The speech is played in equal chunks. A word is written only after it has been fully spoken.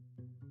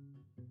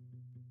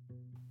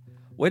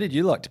Where did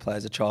you like to play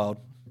as a child?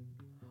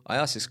 I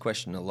ask this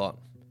question a lot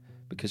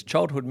because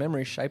childhood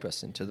memories shape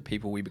us into the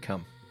people we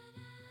become.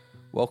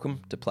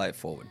 Welcome to Play It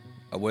Forward,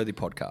 a worthy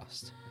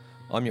podcast.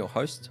 I'm your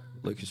host,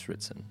 Lucas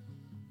Ritson.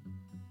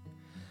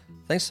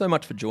 Thanks so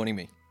much for joining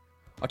me.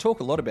 I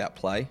talk a lot about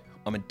play.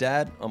 I'm a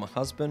dad, I'm a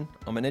husband,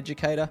 I'm an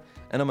educator,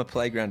 and I'm a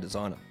playground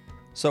designer.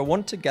 So I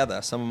want to gather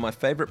some of my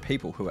favourite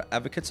people who are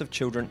advocates of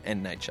children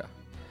and nature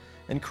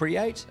and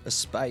create a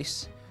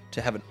space to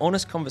have an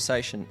honest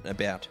conversation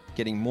about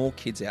getting more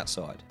kids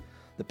outside.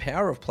 The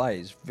power of play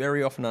is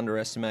very often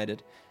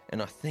underestimated, and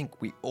I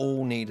think we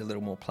all need a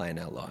little more play in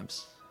our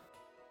lives.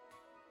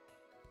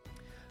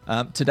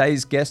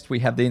 Today's guest,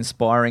 we have the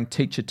inspiring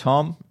teacher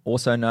Tom,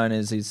 also known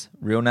as his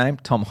real name,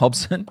 Tom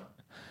Hobson.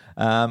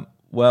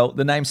 Well,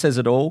 the name says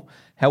it all.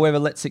 However,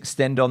 let's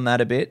extend on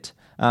that a bit.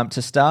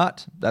 To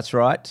start, that's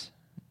right,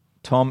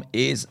 Tom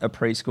is a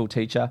preschool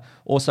teacher,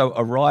 also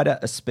a writer,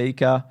 a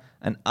speaker,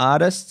 an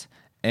artist,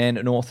 and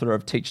an author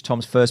of Teacher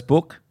Tom's first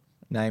book,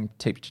 named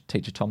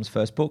Teacher Tom's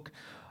first book,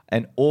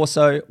 and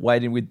also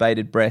waiting with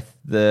bated breath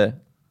the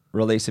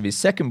release of his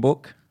second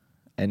book,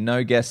 and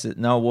no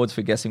awards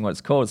for guessing what it's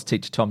called. It's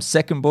Teacher Tom's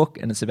second book,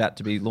 and it's about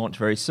to be launched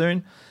very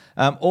soon.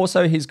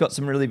 Also, he's got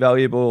some really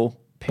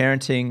valuable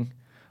partnering,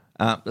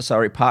 that's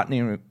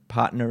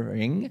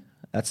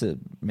a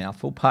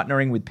mouthful,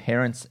 partnering with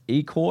parents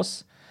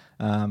e-course.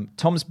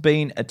 Tom's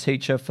been a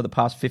teacher for the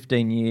past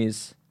 15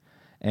 years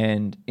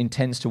and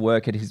intends to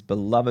work at his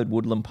beloved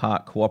Woodland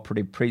Park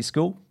Cooperative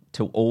Preschool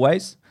till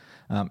always.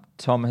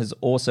 Tom has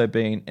also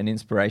been an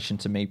inspiration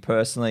to me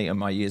personally in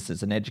my years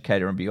as an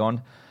educator and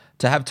beyond.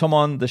 To have Tom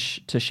on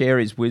to share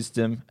his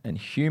wisdom and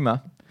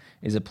humour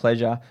is a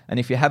pleasure. And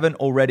if you haven't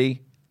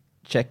already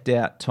checked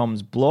out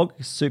Tom's blog,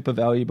 super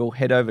valuable,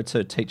 head over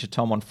to Teacher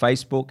Tom on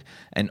Facebook,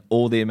 and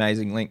all the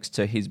amazing links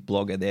to his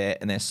blog are there,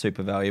 and they're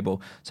super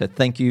valuable. So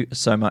thank you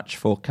so much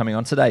for coming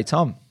on today,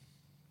 Tom.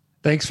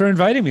 Thanks for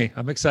inviting me.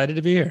 I'm excited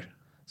to be here.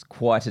 It's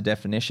quite a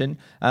definition.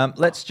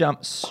 Let's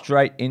jump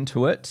straight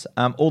into it,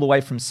 all the way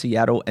from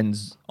Seattle and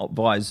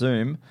via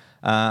Zoom.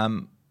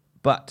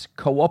 But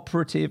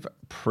cooperative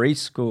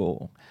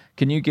preschool.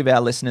 Can you give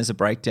our listeners a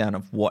breakdown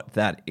of what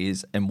that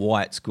is and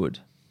why it's good?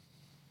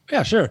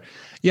 Yeah, sure.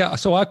 Yeah,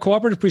 so a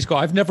cooperative preschool,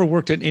 I've never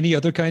worked in any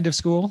other kind of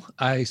school.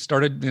 I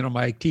started,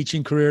 my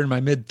teaching career in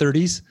my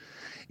mid-30s,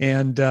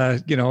 and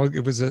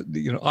it was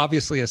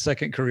obviously a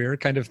second career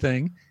kind of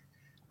thing.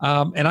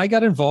 And I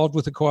got involved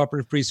with a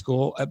cooperative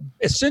preschool.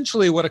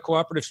 Essentially, what a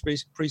cooperative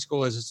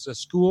preschool is, it's a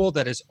school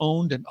that is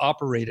owned and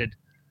operated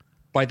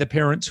by the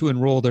parents who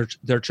enroll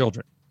their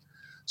children.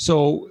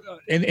 So,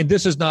 and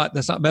that's not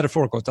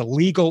metaphorical. It's a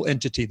legal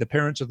entity. The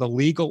parents are the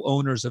legal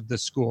owners of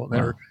this school.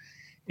 Wow.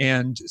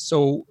 And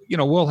so,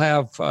 we'll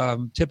have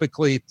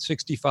typically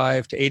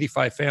 65 to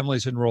 85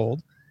 families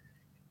enrolled,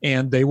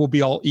 and they will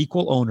be all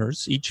equal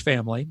owners, each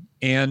family.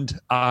 And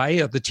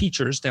the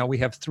teachers, now we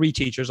have 3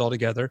 teachers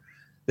altogether.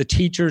 The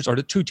teachers are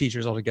the 2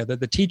 teachers altogether.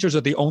 The teachers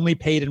are the only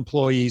paid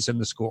employees in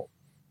the school.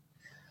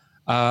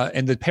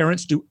 And the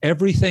parents do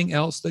everything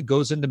else that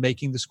goes into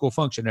making the school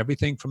function,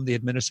 everything from the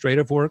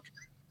administrative work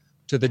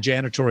to the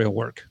janitorial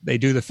work. They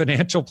do the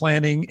financial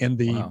planning and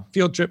the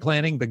field trip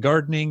planning, the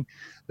gardening,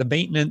 the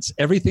maintenance,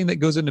 everything that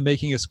goes into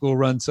making a school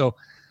run. So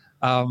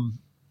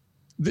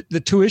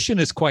the tuition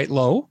is quite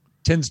low,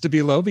 tends to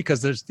be low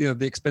because there's the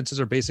expenses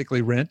are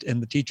basically rent and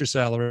the teacher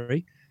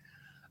salary,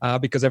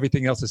 because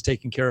everything else is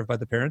taken care of by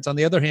the parents. On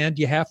the other hand,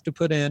 you have to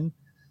put in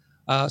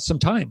some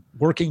time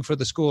working for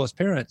the school as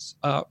parents.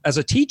 As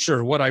a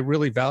teacher, what I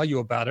really value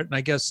about it, and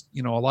I guess,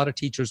 a lot of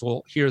teachers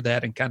will hear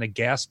that and kind of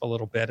gasp a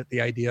little bit at the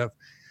idea of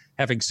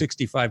having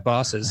 65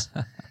 bosses.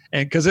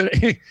 And because in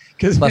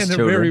a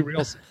very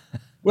real,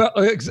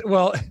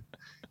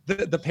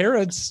 the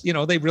parents,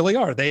 they really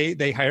are,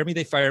 they hire me,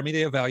 they fire me,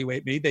 they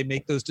evaluate me, they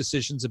make those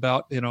decisions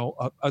about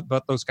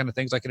those kind of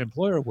things like an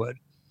employer would.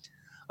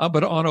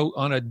 But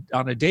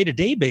on a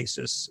day-to-day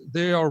basis,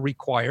 they are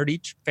required,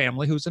 each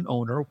family who's an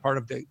owner, part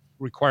of the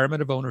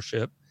requirement of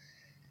ownership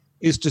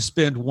is to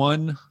spend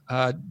one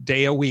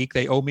day a week,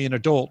 they owe me an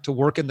adult, to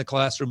work in the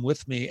classroom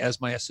with me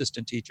as my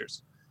assistant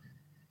teachers.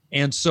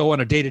 And so on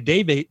a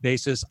day-to-day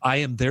basis, I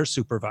am their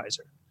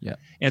supervisor. Yeah.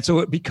 And so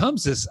it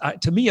becomes this,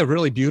 to me, a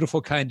really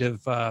beautiful kind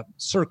of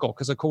circle,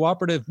 because a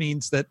cooperative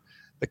means that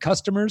the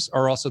customers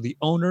are also the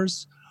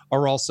owners,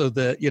 are also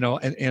the,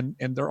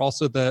 and they're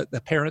also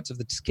the parents of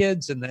the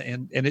kids, and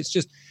it's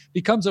just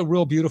becomes a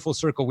real beautiful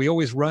circle. We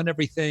always run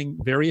everything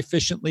very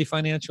efficiently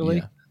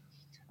financially,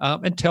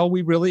 until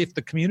we really, if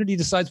the community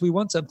decides we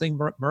want something,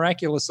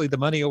 miraculously, the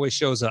money always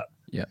shows up.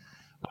 Yeah.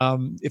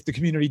 If the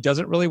community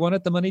doesn't really want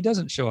it, the money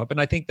doesn't show up. And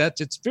I think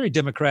it's very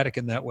democratic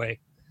in that way.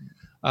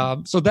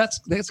 So that's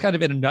kind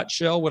of in a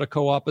nutshell what a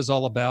co-op is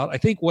all about. I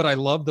think what I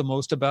love the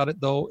most about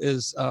it, though,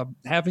 is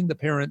having the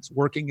parents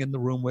working in the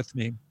room with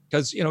me.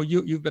 Because,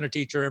 you've been a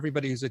teacher,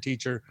 everybody who's a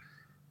teacher,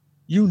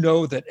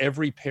 that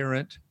every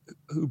parent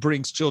who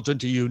brings children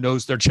to you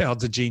knows their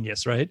child's a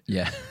genius, right?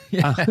 Yeah.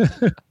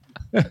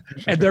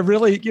 And they're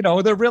really,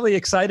 they're really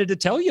excited to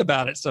tell you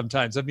about it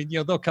sometimes. I mean,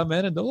 they'll come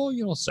in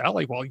and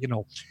Sally, well,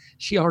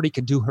 she already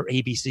can do her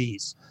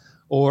ABCs.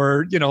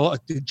 Or,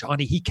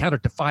 Johnny, he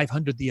counted to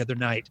 500 the other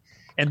night.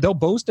 And they'll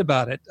boast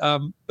about it.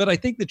 But I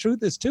think the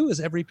truth is, too, is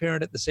every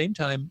parent at the same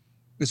time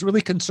is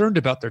really concerned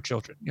about their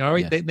children.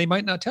 They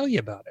might not tell you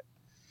about it.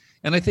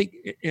 And I think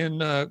in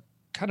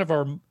kind of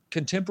our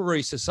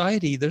contemporary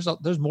society,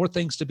 there's more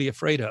things to be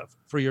afraid of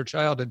for your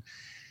child.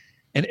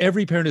 And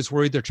every parent is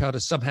worried their child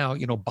is somehow,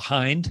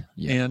 behind.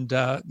 Yeah. And,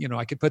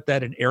 I could put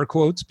that in air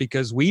quotes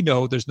because we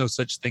know there's no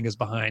such thing as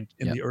behind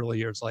in the early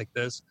years like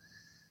this.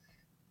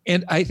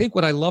 And I think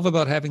what I love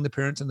about having the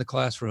parents in the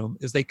classroom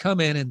is they come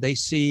in and they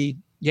see,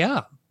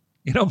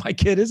 my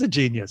kid is a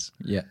genius.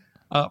 Yeah.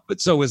 But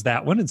so is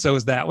that one. And so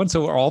is that one.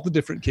 So are all the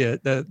different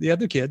kids, the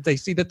other kids, they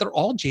see that they're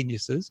all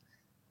geniuses.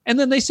 And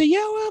then they say,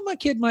 my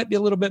kid might be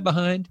a little bit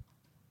behind.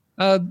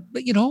 But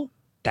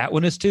that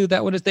one is too,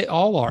 that one is, they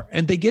all are.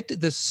 And they get to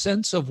this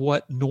sense of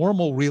what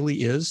normal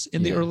really is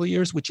in the early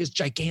years, which is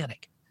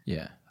gigantic.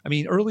 Yeah. I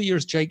mean, early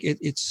years,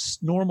 it's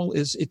normal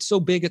it's so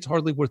big, it's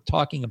hardly worth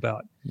talking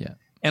about. Yeah.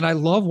 And I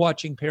love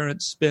watching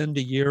parents spend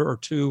a year or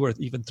 2 or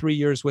even 3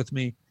 years with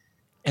me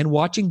and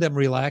watching them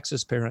relax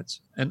as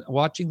parents and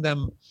watching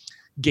them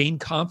gain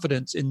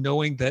confidence in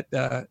knowing that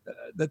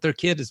that their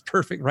kid is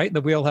perfect, right in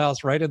the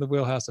wheelhouse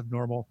of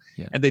normal,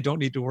 and they don't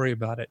need to worry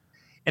about it.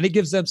 And it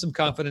gives them some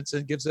confidence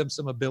and gives them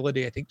some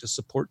ability, I think, to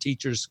support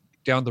teachers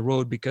down the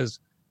road because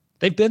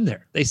they've been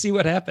there. They see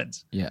what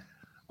happens. Yeah.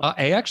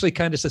 I actually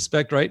kind of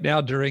suspect right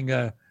now during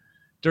the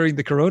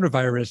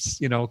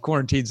coronavirus,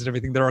 quarantines and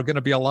everything, there are going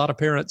to be a lot of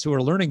parents who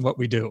are learning what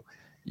we do,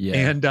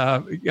 and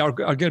are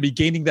going to be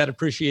gaining that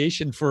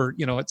appreciation for,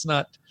 it's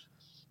not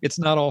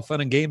all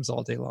fun and games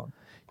all day long.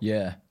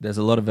 Yeah, there's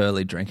a lot of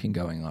early drinking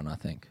going on, I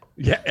think.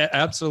 Yeah,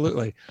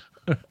 absolutely.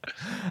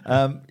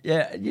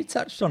 You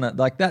touched on it,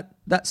 like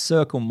that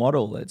circle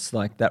model. It's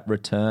like that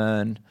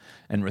return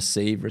and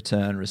receive,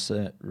 return,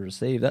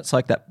 receive. That's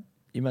like that.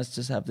 You must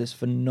just have this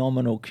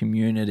phenomenal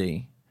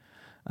community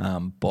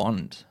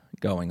bond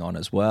going on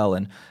as well.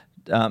 And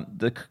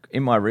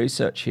in my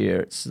research here,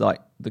 it's like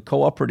the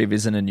cooperative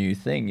isn't a new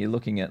thing. You're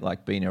looking at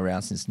like being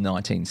around since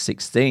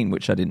 1916,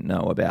 which I didn't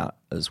know about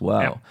as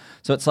well. Yeah.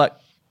 So it's like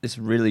this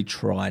really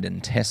tried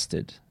and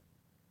tested.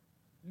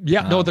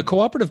 Yeah, no, the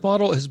cooperative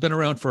model has been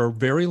around for a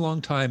very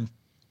long time.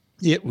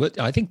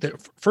 I think the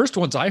first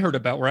ones I heard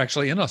about were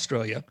actually in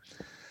Australia,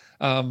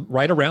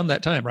 right around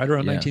that time, right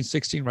around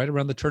 1916, right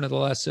around the turn of the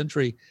last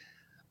century.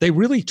 They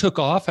really took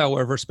off,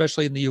 however,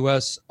 especially in the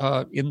U.S.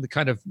 In the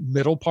kind of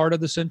middle part of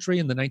the century,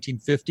 in the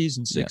 1950s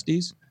and 60s. Yeah.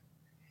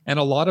 And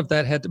a lot of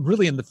that had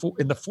really in the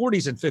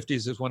 40s and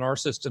 50s is when our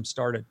system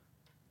started.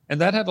 And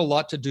that had a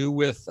lot to do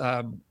with,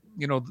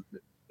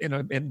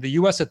 in the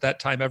U.S. at that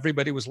time,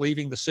 everybody was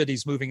leaving the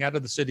cities, moving out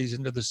of the cities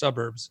into the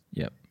suburbs.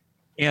 Yep.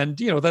 And,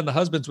 then the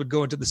husbands would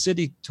go into the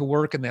city to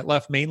work, and that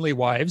left mainly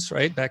wives,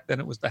 right? Back then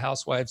it was the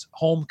housewives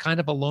home kind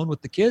of alone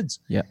with the kids.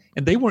 Yeah.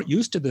 And they weren't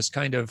used to this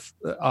kind of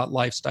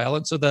lifestyle.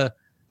 And so the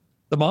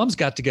moms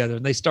got together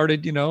and they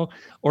started,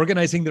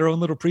 organizing their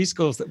own little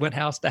preschools that went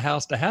house to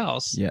house to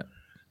house. Yeah.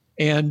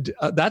 And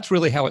that's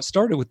really how it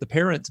started, with the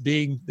parents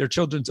being their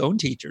children's own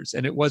teachers.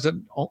 And it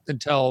wasn't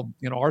until,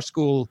 our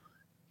school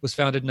was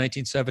founded in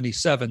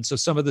 1977. So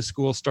some of the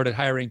schools started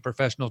hiring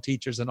professional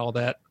teachers and all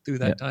that through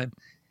that time.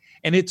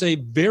 And it's a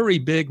very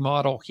big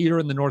model here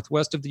in the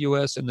northwest of the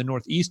U.S. and the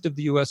northeast of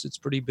the U.S. It's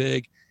pretty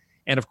big.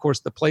 And of course,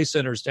 the play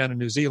centers down in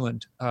New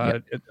Zealand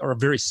are a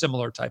very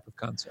similar type of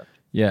concept.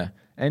 Yeah.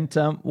 And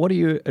what do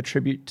you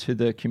attribute to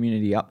the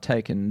community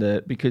uptake?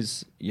 And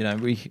because,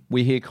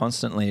 we hear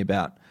constantly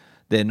about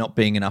there not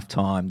being enough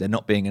time,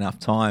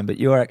 but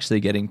you are actually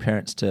getting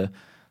parents to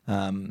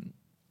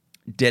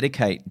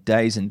dedicate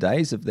days and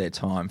days of their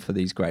time for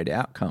these great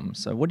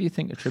outcomes. So what do you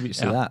think attributes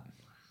to that?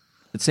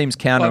 It seems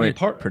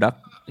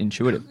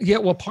intuitive. Yeah,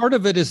 well, part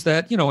of it is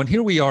that, and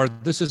here we are,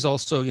 this is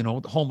also,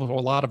 home of a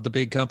lot of the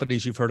big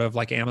companies you've heard of,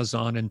 like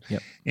Amazon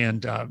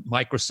and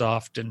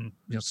Microsoft and,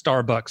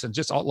 Starbucks, and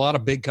just a lot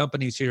of big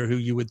companies here who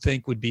you would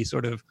think would be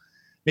sort of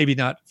maybe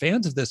not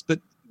fans of this,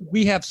 but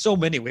we have so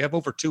many. We have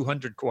over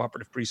 200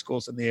 cooperative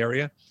preschools in the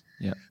area.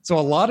 Yeah. So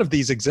a lot of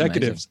these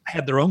executives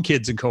had their own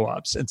kids in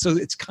co-ops. And so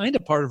it's kind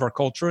of part of our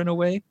culture in a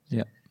way.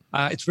 Yeah.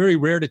 It's very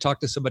rare to talk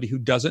to somebody who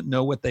doesn't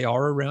know what they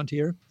are around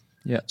here.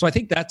 Yeah. So I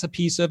think that's a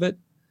piece of it.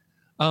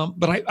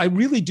 But I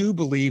really do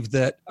believe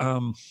that,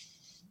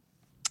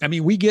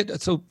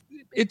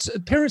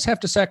 parents have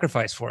to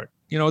sacrifice for it.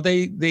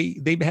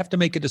 They have to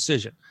make a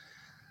decision.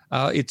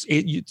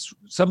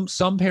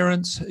 Some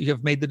parents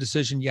have made the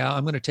decision,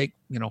 I'm going to take,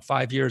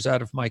 5 years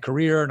out of my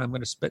career and I'm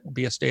going to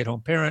be a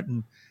stay-at-home parent.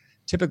 And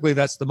typically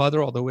that's the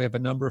mother, although we have a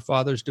number of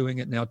fathers doing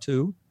it now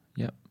too.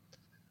 Yeah.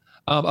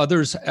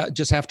 Others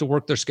just have to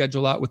work their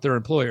schedule out with their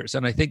employers.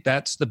 And I think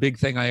that's the big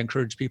thing I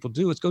encourage people to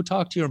do is go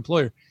talk to your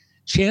employer.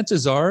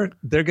 Chances are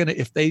they're going to,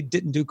 if they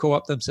didn't do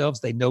co-op themselves,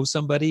 they know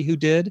somebody who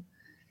did.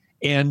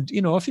 And,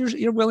 if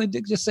you're willing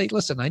to just say,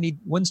 listen, I need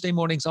Wednesday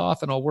mornings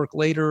off and I'll work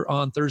later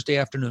on Thursday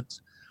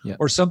afternoons. Yeah.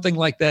 or something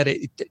like that.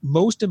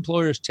 Most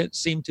employers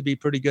seem to be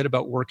pretty good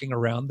about working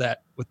around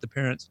that with the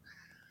parents.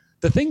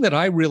 The thing that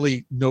I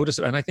really notice,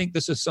 and I think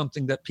this is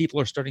something that people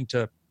are starting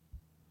to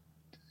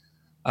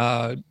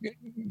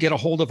get a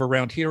hold of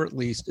around here at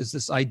least, is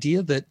this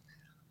idea that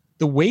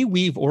the way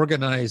we've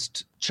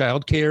organized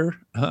childcare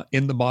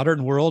in the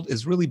modern world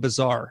is really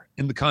bizarre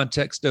in the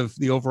context of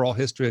the overall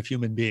history of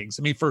human beings.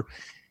 I mean, for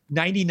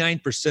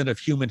 99% of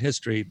human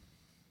history,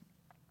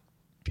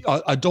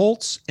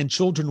 adults and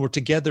children were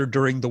together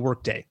during the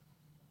workday.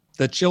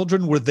 The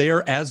children were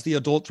there as the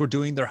adults were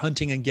doing their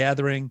hunting and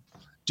gathering,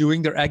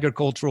 doing their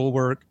agricultural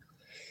work.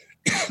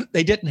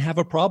 They didn't have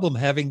a problem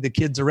having the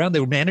kids around.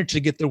 They managed to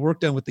get their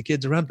work done with the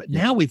kids around. But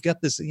now we've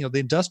got this, the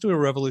Industrial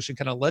Revolution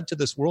kind of led to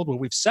this world where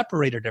we've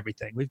separated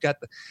everything. We've got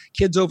the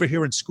kids over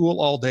here in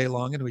school all day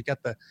long, and we've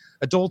got the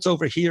adults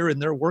over here in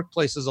their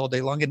workplaces all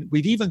day long. And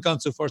we've even gone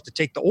so far as to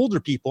take the older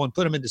people and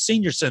put them into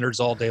senior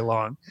centers all day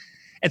long.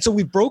 And so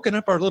we've broken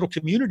up our little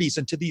communities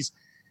into these,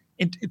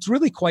 and it's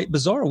really quite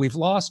bizarre. We've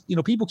lost,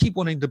 people keep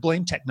wanting to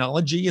blame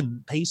technology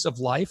and pace of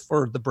life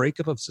for the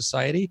breakup of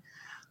society.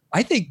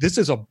 I think this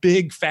is a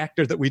big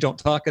factor that we don't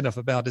talk enough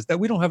about, is that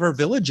we don't have our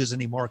villages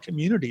anymore,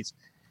 communities.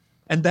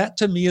 And that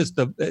to me is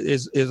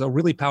a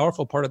really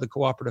powerful part of the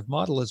cooperative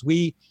model, is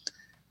we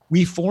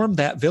form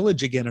that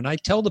village again. And I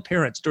tell the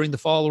parents during the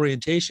fall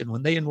orientation,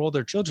 when they enroll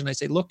their children, I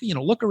say,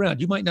 look around.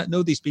 You might not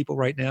know these people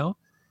right now,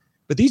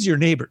 but these are your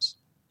neighbors.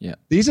 Yeah.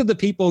 These are the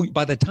people,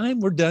 by the time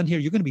we're done here,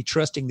 you're going to be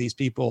trusting these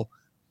people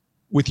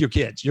with your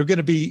kids. You're going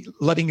to be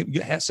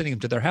sending them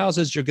to their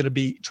houses. You're going to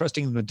be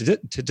trusting them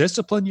to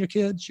discipline your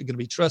kids. You're going to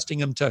be trusting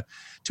them to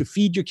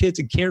feed your kids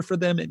and care for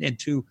them and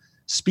to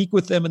speak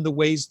with them in the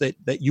ways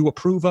that you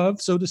approve of,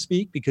 so to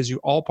speak, because you're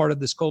all part of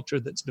this culture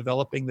that's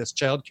developing this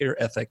childcare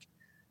ethic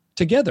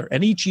together.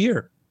 And each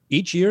year,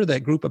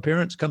 that group of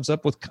parents comes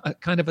up with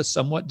kind of a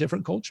somewhat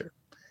different culture.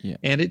 Yeah.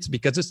 And it's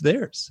because it's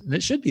theirs, and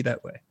it should be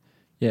that way.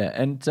 Yeah,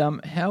 and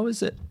how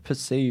is it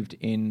perceived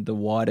in the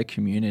wider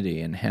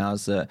community, and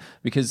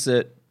because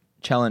the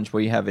challenge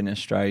we have in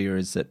Australia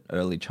is that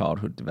early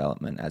childhood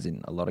development, as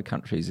in a lot of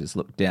countries, is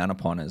looked down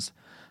upon as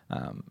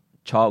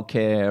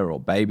childcare or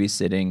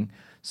babysitting.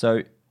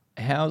 So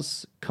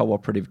how's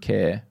cooperative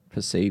care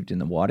perceived in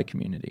the wider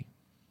community?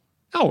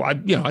 Oh,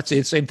 I'd say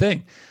the same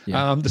thing,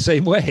 Yeah. the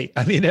same way.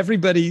 I mean,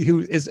 everybody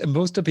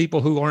most of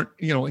people who aren't,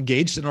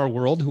 engaged in our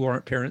world, who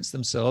aren't parents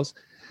themselves,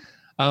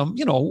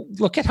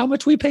 look at how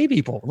much we pay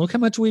people. Look how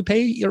much we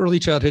pay early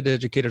childhood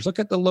educators. Look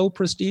at the low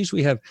prestige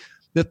we have.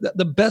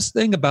 The best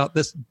thing about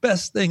this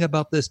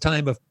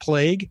time of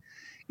plague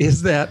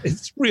is that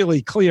it's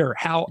really clear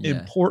how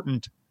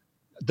important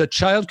the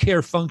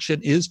childcare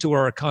function is to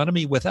our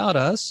economy. Without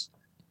us,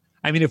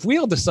 I mean, if we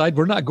all decide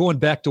we're not going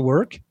back to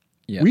work,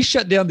 we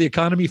shut down the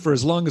economy for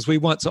as long as we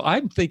want. So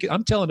I'm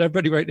telling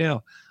everybody right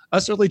now,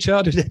 us early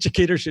childhood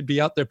educators should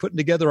be out there putting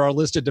together our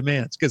list of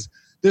demands, because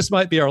this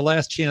might be our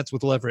last chance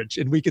with leverage.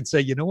 And we could say,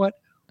 you know what?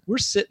 We're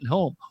sitting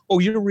home. Oh,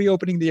 you're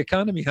reopening the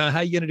economy, huh? How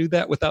are you going to do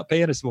that without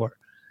paying us more?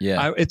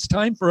 Yeah. It's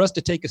time for us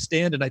to take a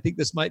stand. And I think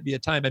this might be a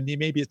time. I mean,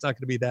 maybe it's not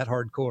going to be that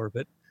hardcore,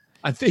 but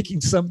I'm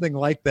thinking something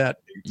like that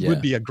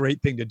would be a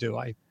great thing to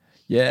do.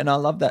 Yeah, and I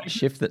love that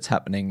shift that's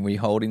happening. We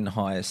hold in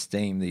high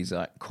esteem these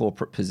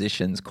corporate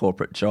positions,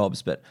 corporate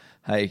jobs, but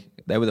hey,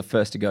 they were the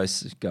first to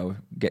go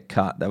get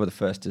cut. They were the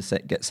first to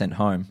get sent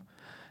home.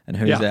 And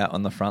who's out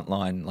on the front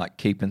line,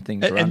 keeping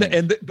things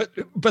running?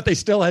 But they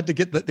still had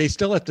to they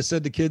still have to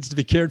send the kids to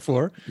be cared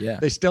for. Yeah,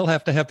 they still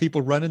have to have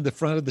people running the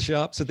front of the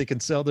shop so they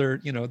can sell their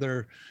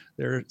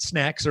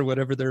snacks or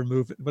whatever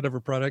whatever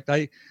product.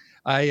 I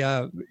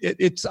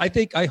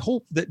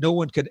hope that no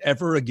one could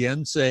ever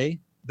again say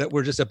that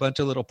we're just a bunch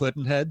of little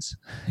pudding heads,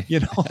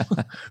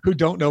 who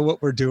don't know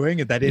what we're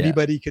doing, and that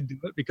anybody can do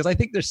it, because I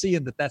think they're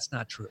seeing that that's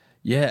not true.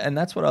 Yeah, and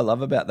that's what I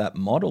love about that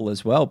model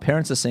as well.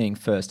 Parents are seeing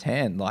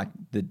firsthand,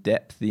 the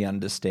depth, the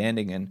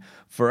understanding, and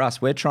for us,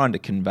 we're trying to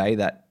convey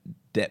that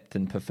depth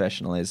and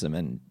professionalism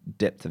and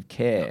depth of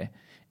care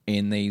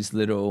in these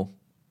little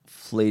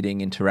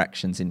fleeting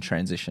interactions in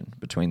transition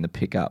between the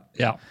pickup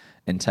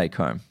and take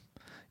home.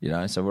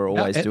 So we're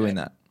always doing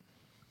that.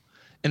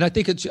 And I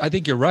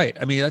think you're right.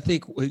 I mean, I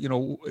think,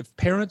 if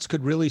parents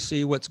could really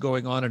see what's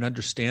going on and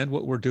understand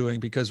what we're doing,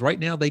 because right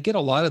now they get a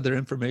lot of their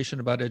information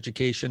about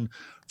education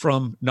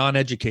from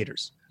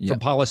non-educators, from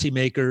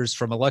policymakers,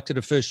 from elected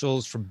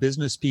officials, from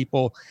business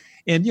people.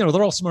 And,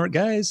 they're all smart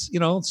guys,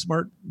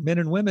 smart men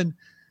and women,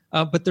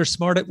 but they're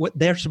smart at what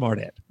they're smart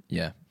at.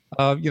 Yeah.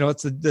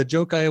 It's the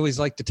joke I always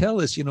like to tell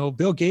is,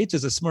 Bill Gates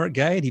is a smart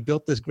guy and he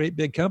built this great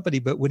big company,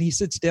 but when he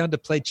sits down to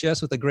play chess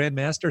with a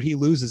grandmaster, he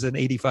loses in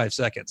 85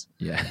 seconds.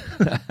 Yeah.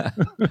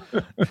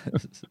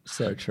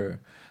 So true.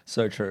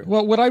 So true.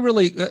 Well, what I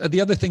really, the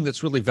other thing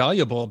that's really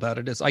valuable about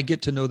it is I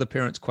get to know the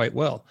parents quite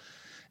well.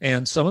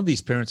 And some of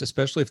these parents,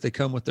 especially if they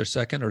come with their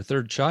second or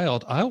third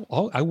child,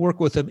 I work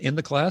with them in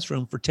the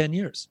classroom for 10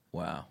 years.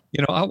 Wow.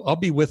 I'll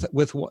be with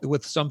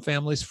some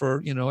families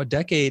for, a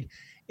decade.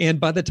 And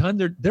by the time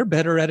they're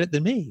better at it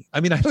than me. I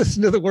mean, I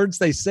listen to the words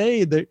they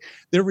say, they're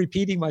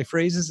repeating my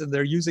phrases and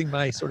they're using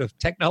my sort of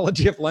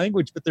technology of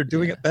language, but they're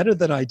doing it better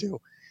than I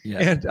do.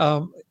 Yeah.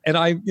 And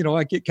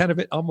I get kind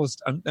of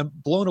I'm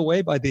blown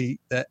away by the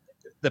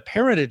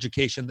parent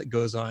education that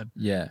goes on.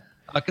 Yeah.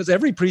 Because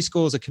every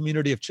preschool is a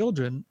community of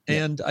children.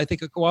 And I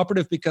think a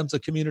cooperative becomes a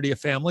community of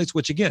families,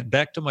 which again,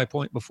 back to my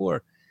point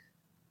before,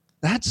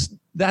 that's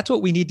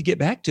what we need to get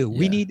back to.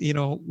 We need,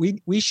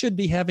 we should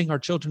be having our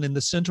children in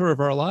the center of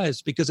our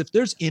lives, because if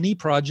there's any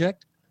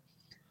project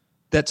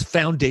that's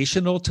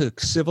foundational to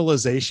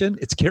civilization,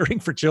 it's caring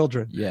for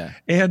children. Yeah.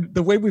 And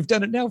the way we've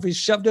done it now, we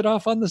shoved it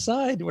off on the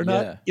side. We're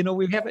not,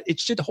 we haven't, it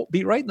should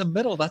be right in the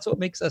middle. That's what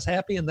makes us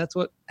happy. And that's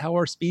how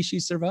our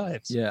species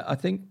survives. Yeah. I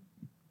think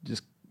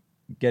just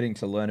getting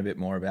to learn a bit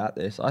more about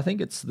this, I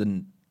think it's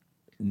the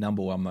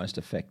number one most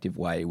effective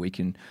way we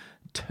can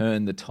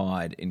turn the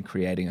tide in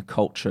creating a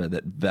culture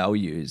that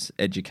values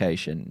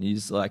education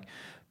is like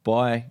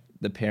by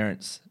the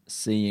parents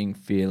seeing,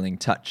 feeling,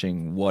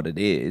 touching what it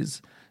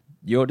is.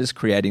 You're just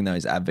creating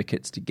those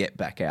advocates to get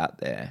back out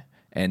there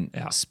and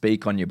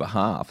speak on your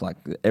behalf. Like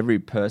every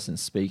person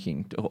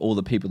speaking to all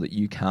the people that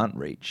you can't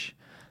reach.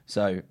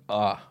 So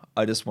I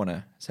just want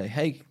to say,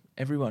 hey,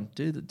 everyone,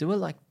 do it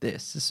like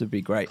this. This would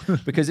be great.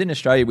 Because in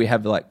Australia we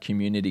have like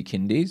community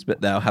kindies,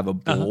 but they'll have a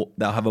board.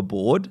 They'll have a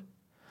board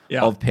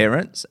of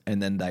parents,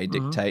 and then they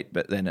dictate.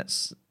 But then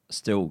it's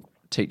still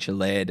teacher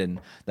led,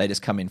 and they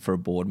just come in for a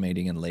board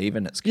meeting and leave,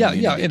 and it's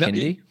community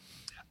kindy.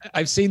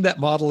 I've seen that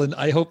model, and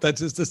I hope that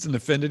just doesn't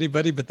offend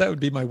anybody, but that would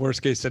be my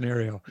worst case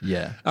scenario.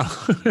 Yeah,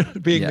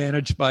 being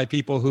managed by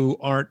people who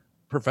aren't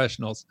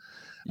professionals.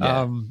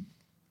 Yeah.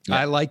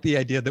 I like the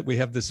idea that we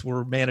have this,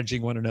 we're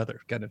managing one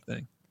another kind of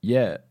thing.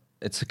 Yeah,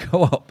 it's a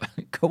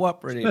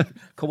cooperative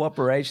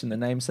cooperation. The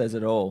name says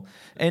it all.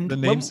 And the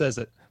name says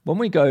it. When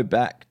we go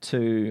back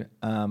to,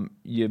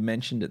 you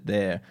mentioned it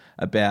there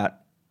about,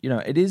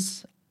 it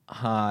is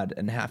hard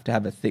and have to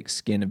have a thick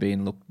skin of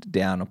being looked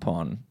down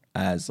upon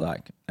as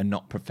like a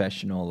not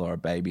professional or a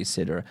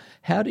babysitter.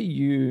 How do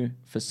you,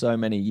 for so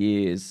many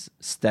years,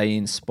 stay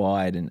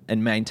inspired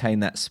and maintain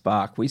that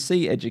spark? We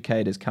see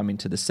educators come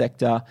into the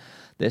sector.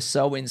 They're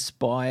so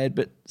inspired,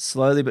 but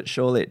slowly but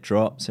surely it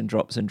drops and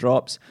drops and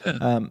drops.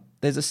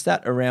 There's a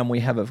stat around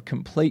we have a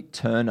complete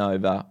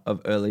turnover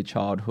of early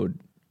childhood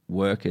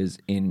workers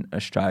in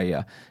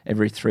Australia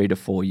every 3 to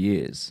 4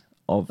 years.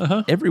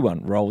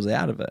 Everyone rolls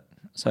out of it.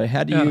 So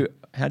how do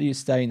you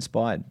stay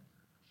inspired?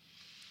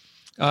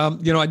 I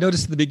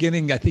noticed in the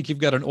beginning, I think you've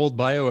got an old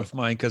bio of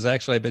mine, because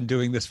actually I've been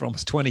doing this for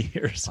almost 20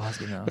 years.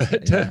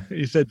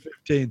 You said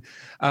 15,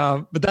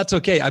 but that's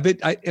okay. I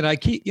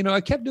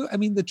kept doing. I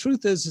mean, the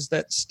truth is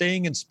that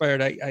staying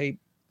inspired.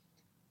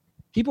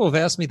 People have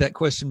asked me that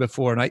question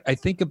before, and I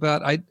think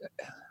about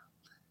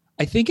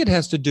I think it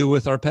has to do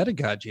with our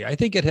pedagogy. I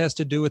think it has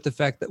to do with the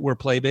fact that we're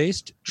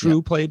play-based,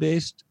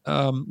 play-based.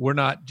 We're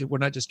not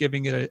just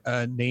giving it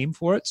a name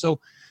for it. So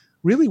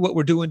really what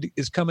we're doing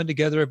is coming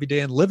together every day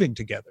and living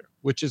together,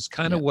 which is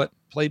kind of what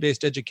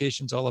play-based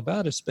education is all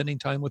about, is spending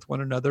time with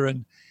one another.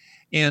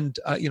 And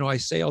I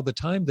say all the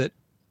time that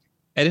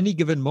at any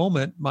given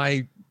moment,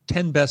 my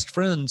 10 best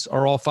friends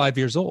are all 5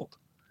 years old.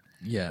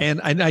 Yeah.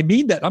 And I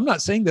mean that. I'm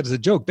not saying that as a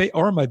joke. They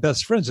are my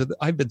best friends.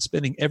 I've been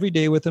spending every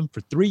day with them for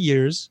 3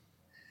 years.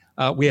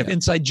 We have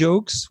inside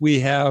jokes. We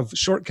have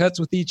shortcuts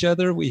with each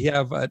other. We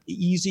have an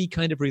easy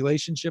kind of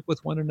relationship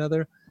with one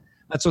another.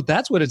 And so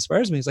that's what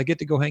inspires me, is I get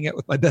to go hang out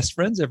with my best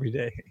friends every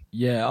day.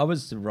 Yeah, I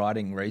was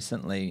writing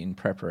recently in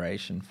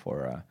preparation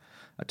for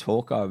a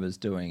talk I was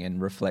doing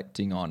and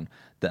reflecting on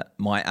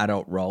my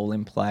adult role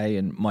in play.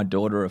 And my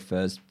daughter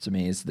refers to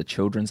me as the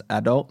children's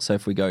adult. So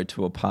if we go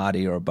to a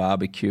party or a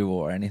barbecue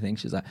or anything,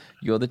 she's like,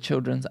 "You're the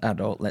children's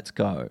adult. Let's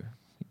go.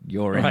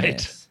 You're in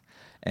this."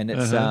 And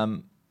it's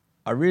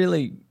I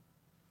really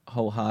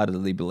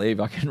wholeheartedly believe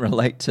I can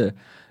relate to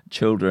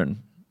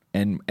children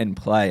and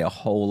play a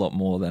whole lot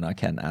more than I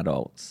can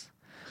adults,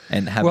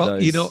 and have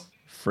those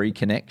free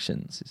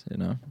connections.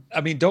 I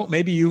mean,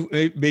 maybe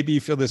you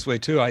feel this way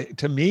too.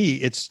 To me,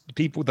 it's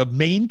people. The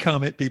main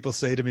comment people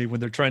say to me when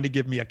they're trying to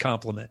give me a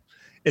compliment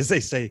is they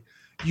say,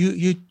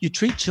 "You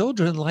treat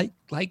children like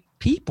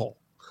people."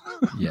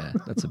 Yeah,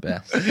 that's the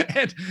best.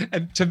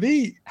 and to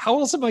me, how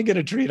else am I going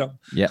to treat them?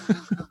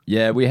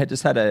 Yeah. We had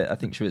just had I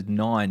think she was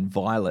 9,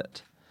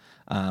 Violet,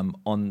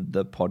 on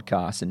the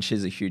podcast, and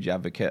she's a huge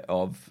advocate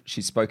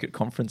she spoke at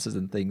conferences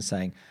and things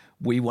saying,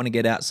 we want to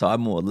get outside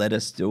more, let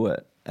us do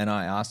it. And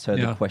I asked her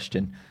the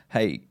question,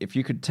 hey, if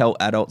you could tell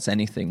adults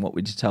anything, what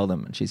would you tell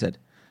them? And she said,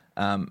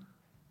 I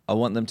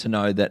want them to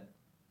know that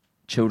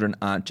children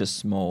aren't just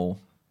small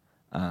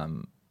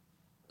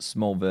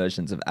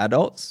versions of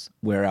adults.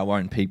 We're our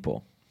own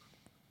people.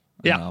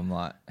 And I'm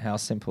like, how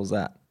simple is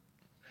that?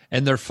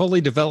 And they're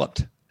fully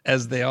developed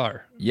as they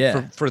are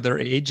for their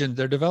age and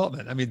their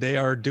development. I mean, they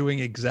are doing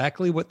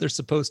exactly what they're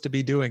supposed to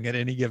be doing at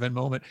any given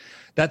moment.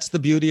 That's the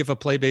beauty of a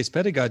play-based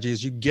pedagogy,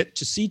 is you get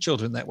to see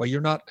children that way.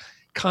 You're not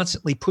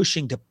constantly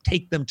pushing to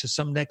take them to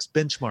some next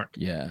benchmark.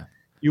 Yeah.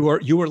 You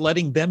are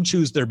letting them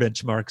choose their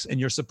benchmarks, and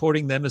you're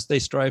supporting them as they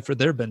strive for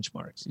their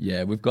benchmarks.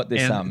 Yeah, we've got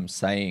this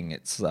saying.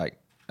 It's like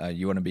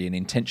you want to be an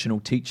intentional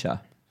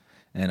teacher,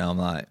 and I'm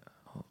like,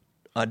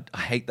 I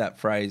hate that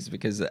phrase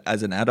because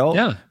as an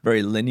adult,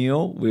 very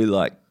lineal, we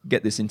like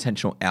get this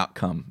intentional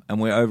outcome,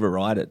 and we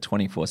override it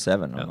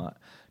 24/7. I'm like,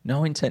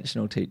 no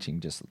intentional teaching,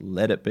 just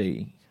let it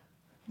be.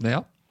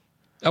 Yeah.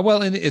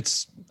 Well, and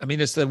it's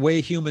the way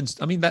humans,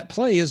 that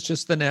play is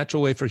just the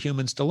natural way for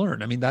humans to learn.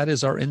 That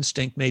is our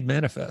instinct made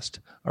manifest,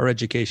 our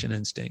education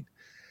instinct.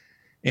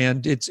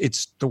 And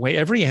it's the way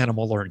every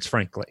animal learns,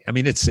 frankly.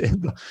 It's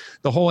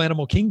the whole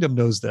animal kingdom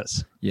knows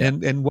this. Yeah.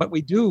 And what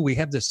we do, we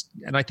have this,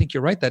 and I think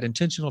you're right, that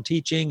intentional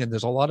teaching, and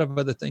there's a lot of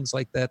other things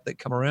like that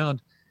come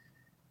around.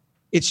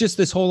 It's just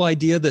this whole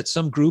idea that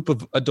some group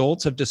of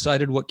adults have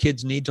decided what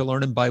kids need to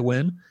learn and by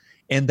when,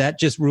 and that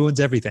just ruins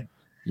everything.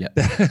 Yeah.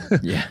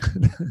 Yeah.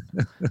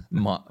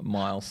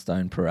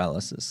 Milestone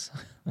paralysis.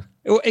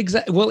 Well,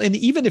 exactly. Well, and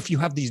even if you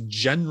have these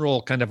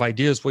general kind of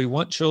ideas, we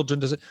want children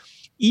to,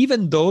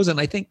 even those,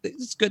 and I think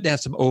it's good to have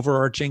some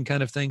overarching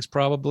kind of things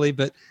probably,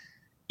 but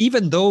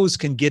even those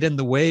can get in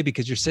the way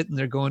because you're sitting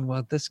there going,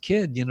 well, this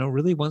kid,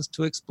 really wants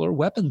to explore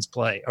weapons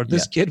play, or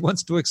this kid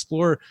wants to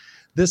explore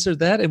this or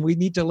that. And we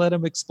need to let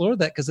them explore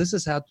that because this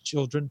is how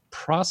children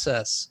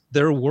process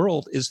their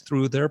world, is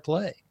through their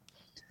play.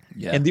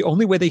 Yeah. And the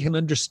only way they can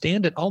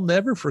understand it, I'll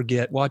never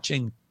forget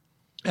watching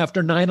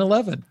after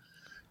 9/11,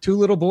 two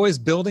little boys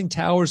building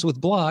towers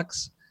with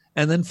blocks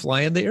and then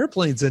flying the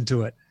airplanes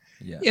into it.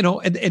 Yeah.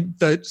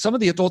 Some of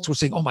the adults were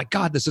saying, oh my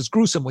God, this is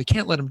gruesome. We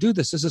can't let them do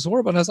this. This is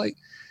horrible. And I was like,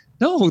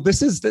 no,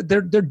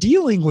 they're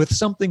dealing with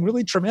something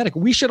really traumatic.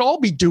 We should all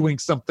be doing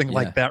something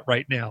like that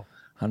right now.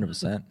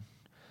 100%.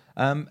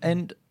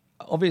 And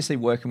obviously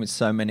working with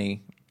so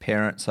many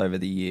parents over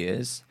the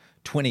years,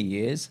 20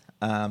 years,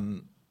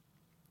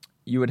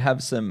 you would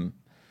have some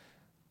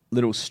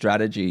little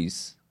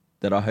strategies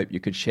that I hope you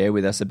could share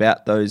with us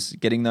about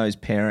getting those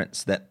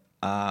parents that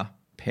are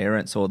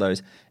parents, or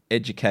those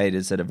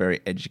educators that are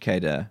very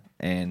educator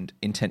and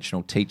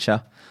intentional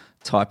teacher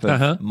type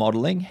of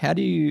modeling. How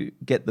do you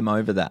get them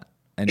over that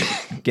and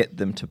get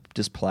them to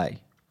just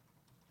play?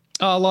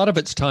 A lot of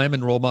it's time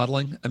and role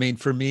modeling.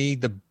 For me,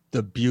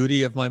 the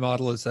beauty of my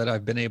model is that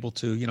I've been able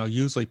to,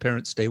 usually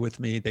parents stay with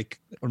me. They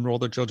enroll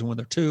their children when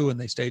they're 2 and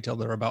they stay till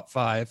they're about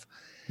 5.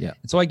 Yeah.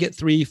 And so I get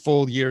 3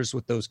 full years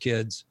with those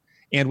kids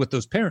and with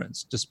those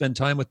parents to spend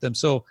time with them.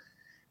 So,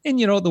 and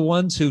the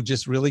ones who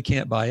just really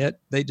can't buy it,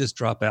 they just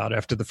drop out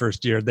after the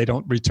first year. They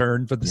don't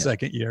return for the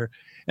second year.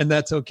 And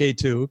that's okay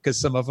too,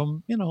 because some of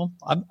them,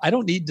 I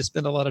don't need to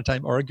spend a lot of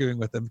time arguing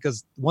with them,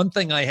 because one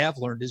thing I have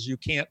learned is you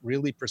can't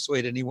really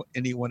persuade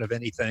anyone of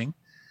anything.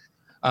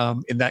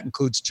 And that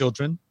includes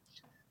children.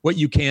 What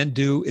you can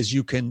do is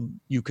you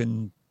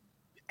can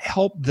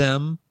help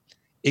them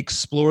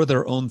explore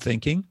their own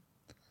thinking.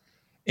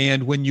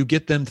 And when you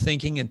get them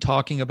thinking and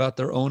talking about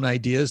their own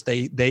ideas,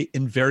 they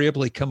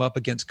invariably come up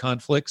against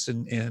conflicts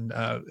and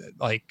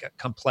like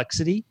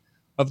complexity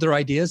of their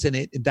ideas.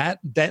 And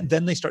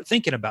then they start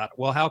thinking about it.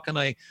 Well, how can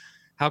I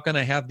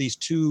have these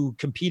two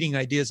competing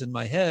ideas in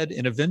my head?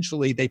 And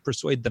eventually they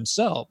persuade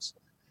themselves.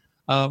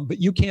 But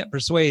you can't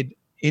persuade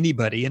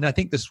anybody. And I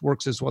think this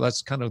works as well.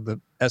 That's kind of the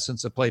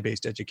essence of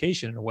play-based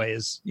education in a way,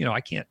 is,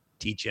 I can't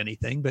teach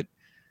anything, but,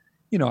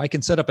 I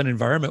can set up an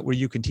environment where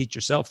you can teach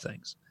yourself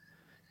things.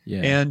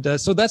 Yeah.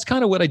 And so that's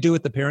kind of what I do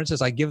with the parents,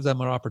 is I give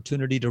them an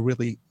opportunity to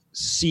really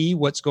see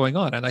what's going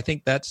on. And I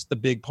think that's the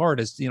big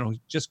part, is,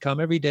 just come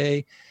every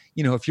day.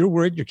 If you're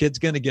worried your kid's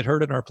going to get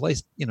hurt in our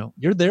place,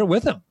 you're there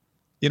with them,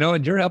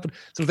 and you're helping.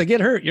 So if they get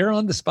hurt, you're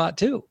on the spot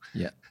too.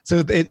 Yeah.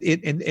 So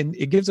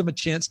it gives them a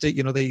chance to,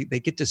 they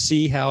get to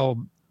see how.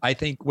 I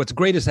think what's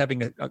great is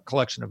having a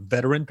collection of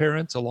veteran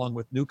parents along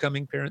with new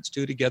coming parents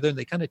too together, and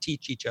they kind of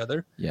teach each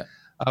other,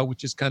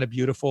 which is kind of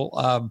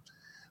beautiful.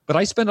 But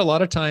I spend a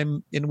lot of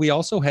time, and we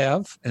also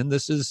have, and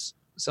this is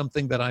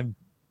something that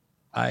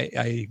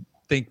I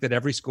think that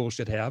every school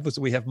should have, is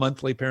we have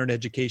monthly parent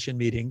education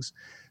meetings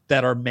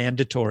that are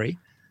mandatory.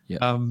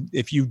 Yeah.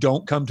 If you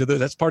don't come to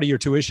that's part of your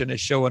tuition, is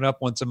showing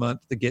up once a month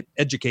to get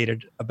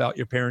educated about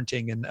your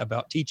parenting and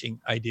about teaching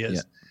ideas.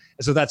 Yeah.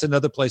 And so that's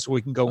another place where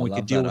we can go and we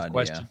can deal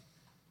with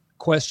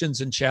questions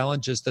and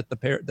challenges that the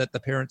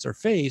parents are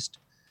faced.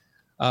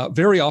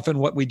 Very often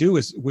what we do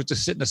is we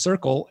just sit in a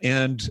circle,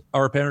 and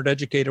our parent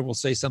educator will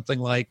say something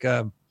like,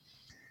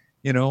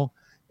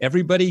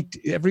 everybody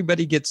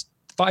gets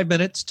 5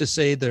 minutes to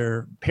say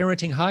their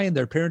parenting high and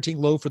their parenting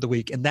low for the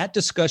week. And that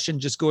discussion,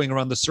 just going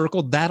around the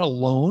circle, that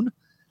alone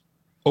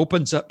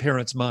opens up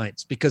parents'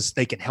 minds, because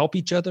they can help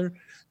each other.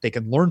 They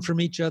can learn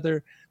from each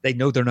other. They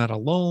know they're not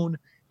alone.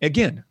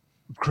 Again,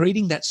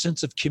 creating that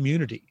sense of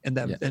community, and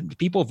and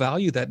people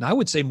value that. And I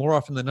would say more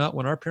often than not,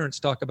 when our parents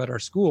talk about our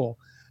school,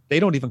 they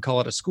don't even call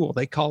it a school.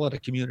 They call it a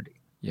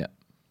community. Yeah.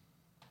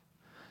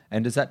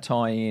 And does that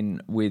tie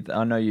in with,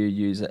 I know you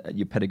use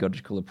your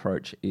pedagogical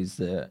approach is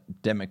the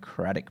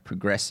democratic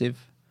progressive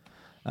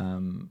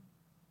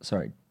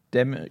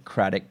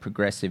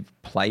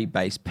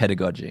play-based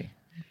pedagogy.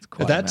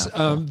 quite a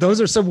mouthful.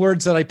 Those are some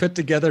words that I put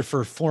together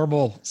for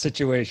formal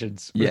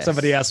situations. When Yes.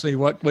 somebody asks me,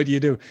 what do you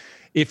do?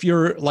 If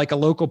you're like a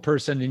local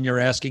person and you're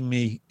asking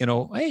me,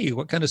 hey,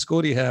 what kind of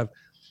school do you have?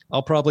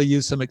 I'll probably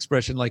use some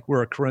expression like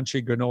we're a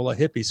crunchy granola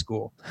hippie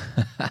school.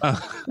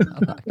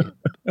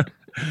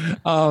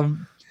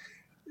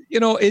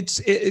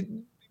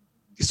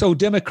 So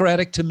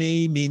democratic to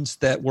me means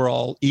that we're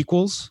all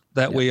equals,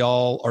 that we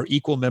all are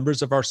equal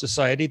members of our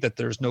society, that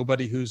there's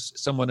nobody who's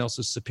someone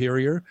else's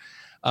superior,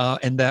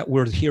 and that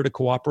we're here to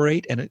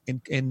cooperate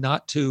and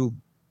not to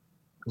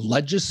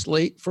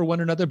legislate for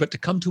one another, but to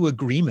come to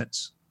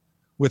agreements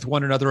with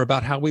one another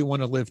about how we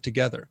want to live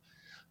together.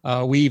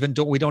 We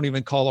don't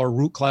even call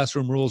our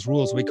classroom rules.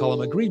 We call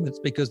them agreements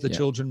because the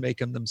children make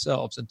them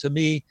themselves. And to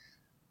me,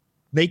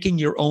 making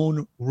your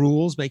own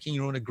rules, making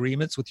your own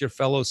agreements with your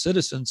fellow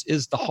citizens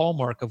is the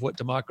hallmark of what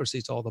democracy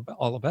is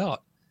all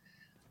about.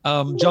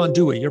 John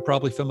Dewey, you're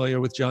probably familiar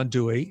with John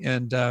Dewey,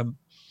 and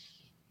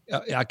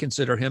I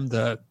consider him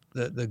the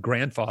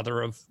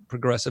grandfather of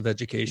progressive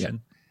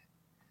education. Yeah.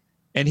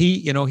 And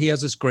he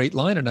has this great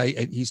line, and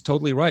he's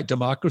totally right.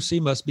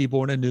 Democracy must be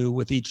born anew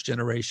with each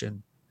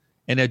generation,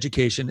 and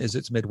education is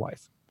its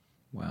midwife.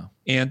 Wow.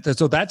 And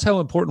so that's how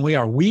important we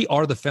are. We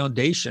are the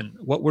foundation.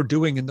 What we're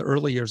doing in the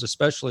early years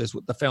especially is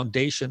the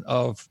foundation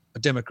of a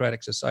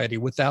democratic society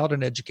without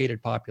an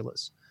educated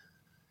populace.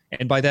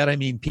 And by that, I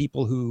mean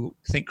people who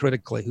think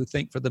critically, who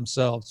think for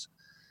themselves,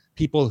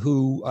 people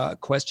who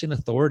question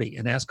authority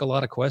and ask a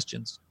lot of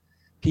questions,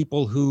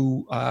 people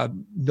who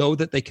know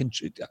that they can,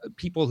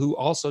 people who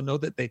also know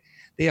that they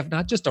have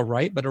not just a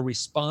right, but a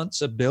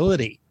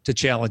responsibility to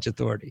challenge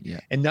authority,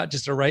 and not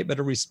just a right, but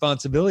a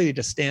responsibility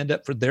to stand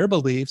up for their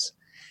beliefs,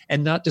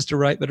 and not just a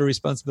right, but a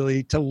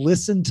responsibility to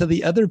listen to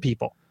the other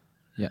people.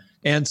 Yeah.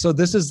 And so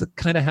this is the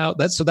kind of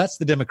that's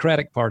the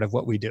democratic part of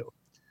what we do.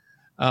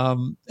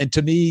 And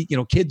to me,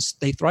 kids,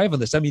 they thrive on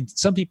this. I mean,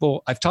 some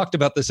people, I've talked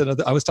about this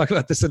I was talking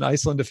about this in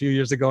Iceland a few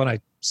years ago, and I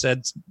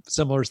said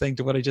similar thing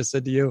to what I just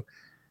said to you.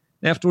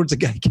 And afterwards, a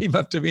guy came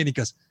up to me and he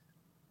goes,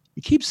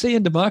 "You keep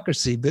saying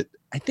democracy, but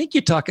I think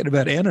you're talking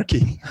about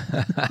anarchy."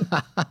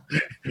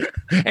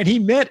 And he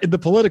meant in the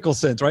political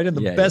sense, right? In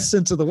the best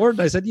sense of the word.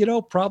 And I said,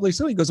 probably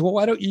so. He goes, "Well,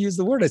 why don't you use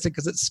the word?" I said,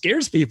 "Because it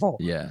scares people."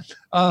 Yeah.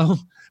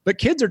 But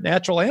kids are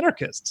natural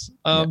anarchists.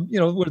 Where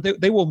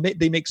they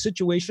make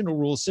situational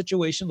rules,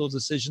 situational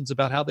decisions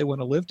about how they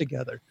want to live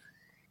together.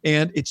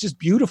 And it's just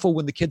beautiful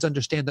when the kids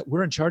understand that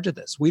we're in charge of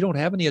this. We don't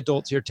have any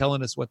adults here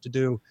telling us what to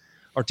do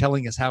or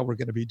telling us how we're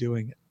going to be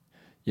doing it.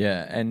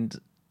 Yeah, and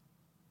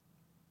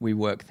we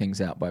work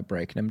things out by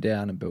breaking them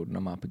down and building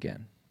them up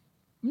again.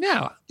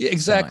 Yeah,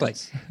 exactly.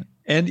 Science.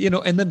 And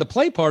and then the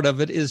play part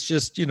of it is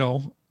just,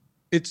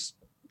 it's,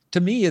 to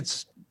me,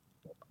 it's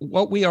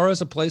what we are as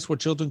a place where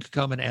children can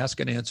come and ask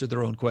and answer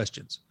their own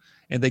questions,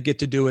 and they get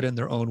to do it in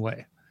their own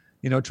way.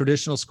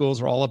 Traditional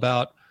schools are all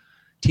about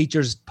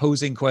teachers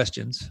posing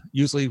questions,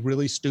 usually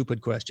really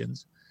stupid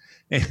questions,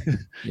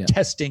 and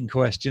testing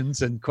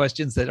questions and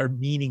questions that are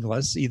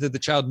meaningless. Either the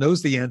child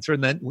knows the answer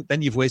and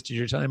then you've wasted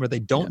your time, or they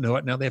don't know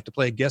it. Now they have to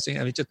play a guessing.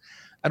 I mean,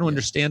 I don't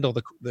understand all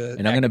the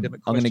and I'm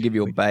going to give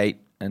you a bait,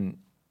 and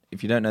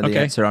if you don't know the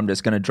answer, I'm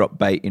just going to drop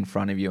bait in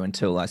front of you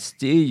until I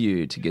steer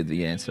you to give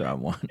the answer I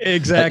want.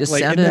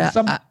 Exactly. Like the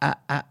sound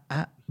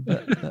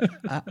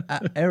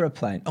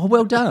aeroplane. Oh,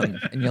 well done.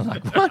 And you're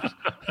like, what?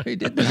 Who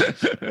did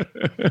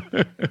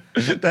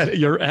that?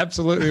 You're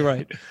absolutely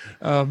right.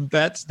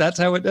 That's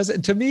how it does it.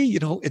 And to me,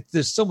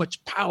 there's so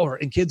much power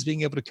in kids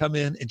being able to come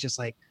in and just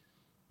like,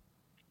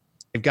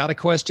 they've got a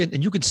question,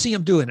 and you can see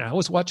them doing it. I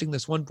was watching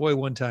this one boy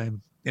one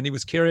time, and he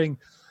was carrying.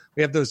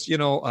 We have those, you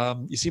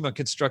see them on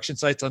construction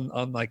sites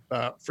on like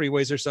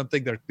freeways or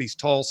something. They're these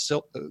tall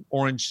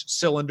orange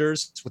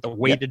cylinders with a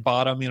weighted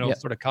bottom,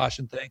 sort of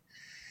caution thing.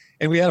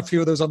 And we had a few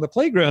of those on the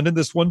playground. And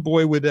this one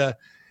boy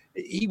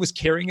he was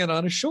carrying it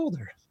on his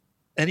shoulder,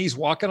 and he's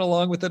walking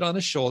along with it on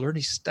his shoulder.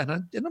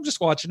 And I'm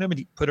just watching him, and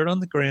he put it on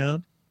the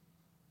ground,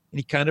 and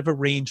he kind of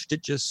arranged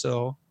it just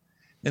so.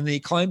 And then he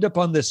climbed up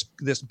on this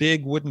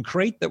big wooden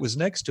crate that was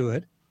next to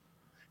it,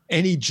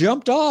 and he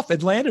jumped off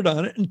and landed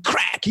on it, and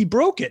crack, he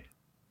broke it.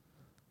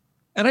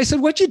 And I said,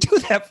 "What'd you do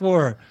that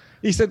for?"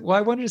 He said, "Well,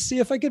 I wanted to see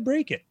if I could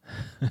break it."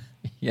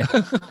 Yeah.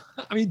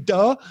 I mean,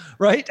 duh,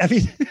 right? I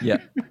mean, yeah.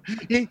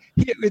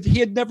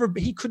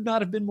 he could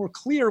not have been more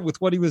clear with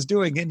what he was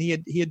doing. And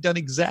he had done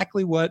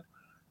exactly what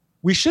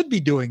we should be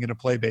doing in a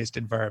play-based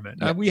environment.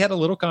 Yeah. We had a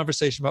little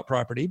conversation about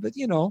property, but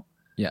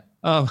Yeah.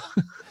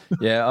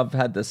 Yeah, I've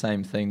had the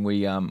same thing.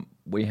 We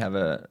have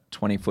a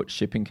 20-foot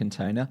shipping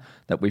container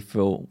that we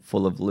fill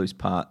full of loose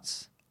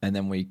parts, and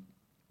then we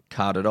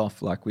cart it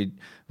off. Like we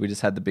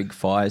just had the big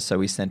fires, so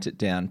we sent it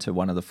down to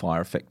one of the fire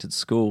affected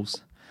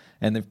schools,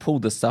 and they've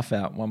pulled the stuff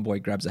out. One boy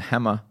grabs a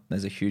hammer,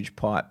 there's a huge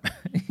pipe,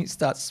 he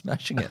starts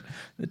smashing it.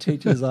 The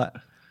teacher's like,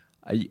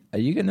 are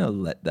you going to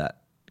let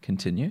that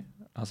continue?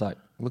 I was like,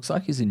 looks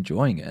like he's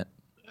enjoying it.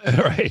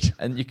 Right.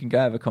 And you can go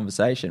have a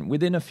conversation.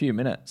 Within a few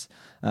minutes,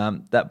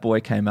 that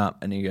boy came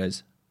up and he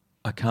goes,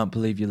 "I can't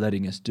believe you're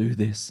letting us do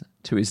this,"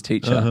 to his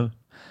teacher.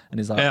 And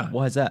he's like,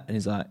 "Why is that?" And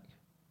he's like,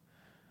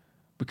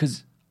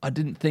 "Because I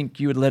didn't think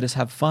you would let us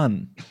have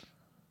fun.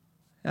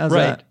 How's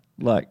Right. that?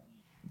 Like,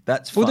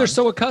 that's fun. Well, they're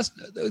so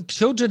accustomed.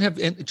 Children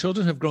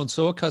have grown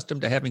so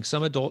accustomed to having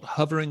some adult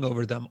hovering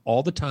over them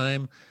all the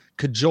time,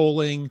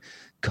 cajoling,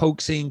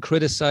 coaxing,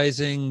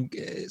 criticizing,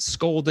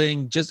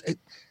 scolding.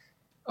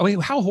 I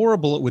mean, how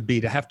horrible it would be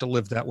to have to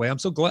live that way. I'm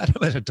so glad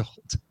I'm an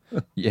adult.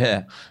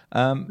 Yeah.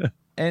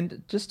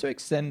 And just to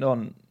extend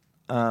on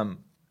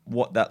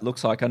what that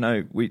looks like, I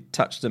know we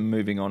touched on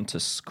moving on to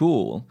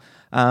school.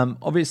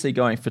 Obviously,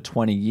 going for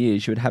 20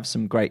 years, you would have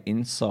some great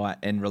insight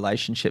and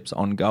relationships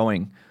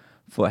ongoing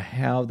for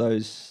how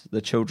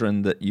the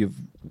children that you've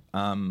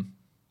been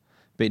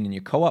in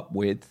your co-op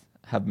with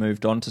have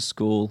moved on to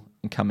school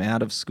and come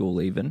out of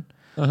school even.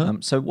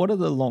 So what are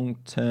the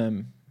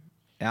long-term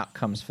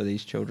outcomes for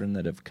these children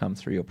that have come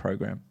through your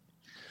program?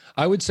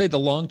 I would say the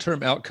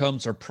long-term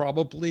outcomes are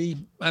probably,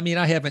 I mean,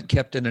 I haven't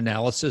kept an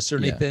analysis or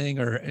anything,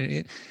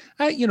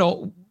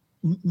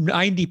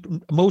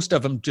 most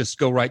of them just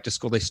go right to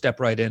school. They step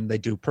right in. They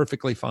do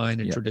perfectly fine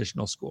in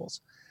traditional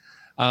schools.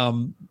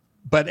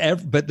 But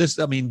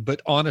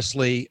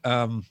honestly,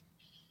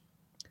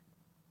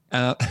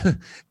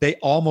 they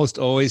almost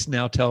always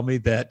now tell me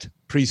that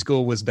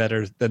preschool was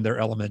better than their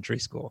elementary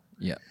school.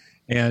 Yeah.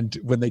 And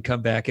when they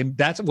come back, and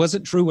that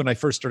wasn't true when I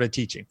first started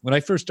teaching. When I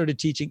first started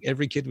teaching,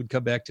 every kid would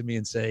come back to me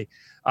and say,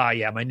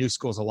 yeah, my new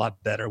school's a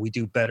lot better. We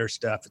do better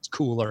stuff. It's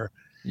cooler.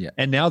 Yeah.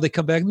 And now they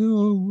come back,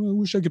 no, I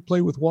wish I could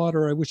play with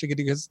water. I wish I could,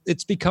 because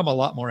it's become a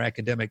lot more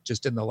academic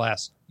just in the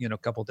last,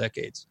 couple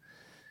decades.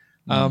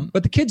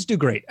 But the kids do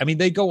great. I mean,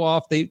 they go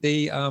off,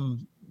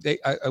 one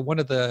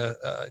of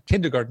the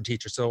kindergarten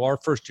teachers. So our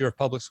first year of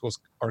public schools,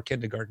 our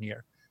kindergarten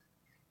year.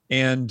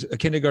 And a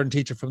kindergarten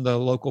teacher from the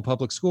local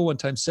public school one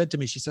time said to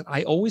me, she said,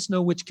 I always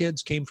know which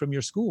kids came from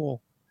your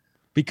school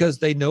because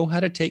they know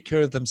how to take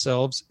care of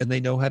themselves and they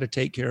know how to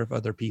take care of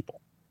other people.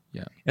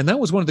 Yeah. And that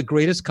was one of the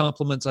greatest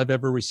compliments I've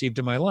ever received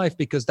in my life,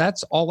 because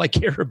that's all I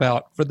care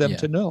about for them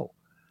to know.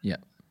 Yeah.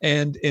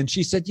 And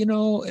she said,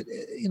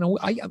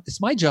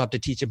 it's my job to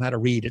teach them how to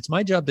read. It's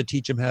my job to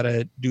teach them how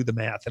to do the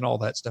math and all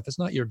that stuff. It's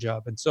not your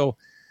job. And so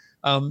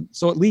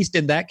at least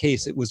in that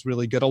case, it was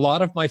really good. A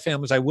lot of my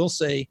families, I will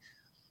say,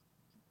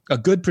 a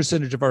good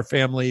percentage of our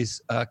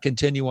families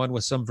continue on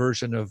with some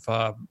version of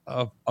a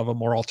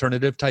more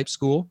alternative type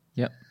school.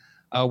 Yeah.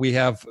 We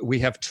have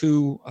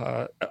two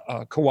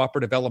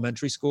cooperative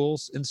elementary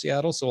schools in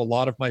Seattle. So a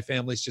lot of my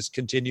families just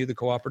continue the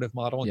cooperative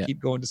model and keep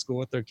going to school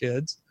with their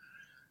kids.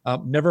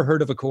 Never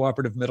heard of a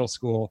cooperative middle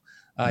school.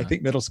 I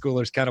think middle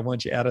schoolers kind of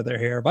want you out of their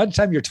hair. By the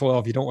time you're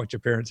 12, you don't want your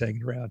parents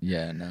hanging around.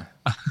 Yeah, no.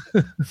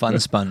 Fun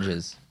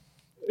sponges.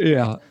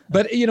 Yeah.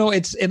 But,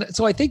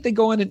 so I think they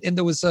go on and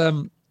there was,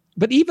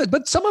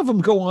 but some of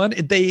them go on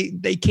and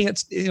they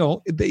can't,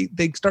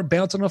 they start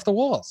bouncing off the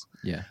walls.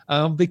 Yeah.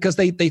 Because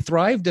they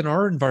thrived in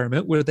our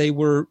environment where they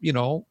were,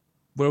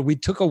 where we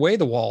took away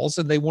the walls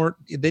and they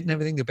didn't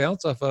have anything to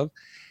bounce off of.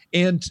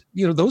 And,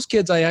 those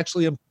kids I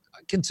actually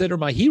consider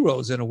my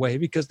heroes in a way,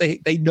 because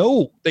they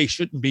know they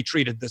shouldn't be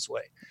treated this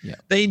way. Yeah.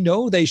 They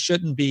know they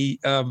shouldn't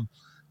be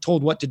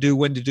told what to do,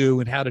 when to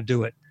do, and how to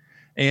do it.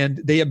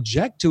 And they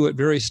object to it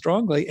very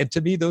strongly. And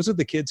to me, those are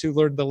the kids who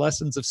learned the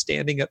lessons of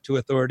standing up to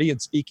authority and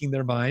speaking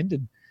their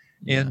mind.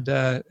 And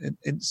they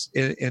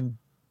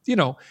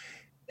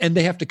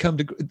have to come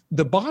to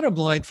the bottom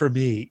line for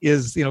me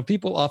is,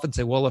 people often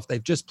say, well, if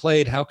they've just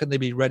played, how can they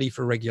be ready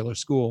for regular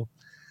school?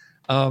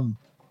 How,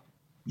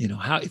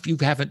 if you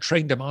haven't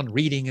trained them on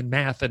reading and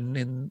math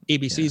and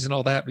ABCs and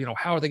all that,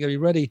 how are they going to be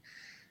ready?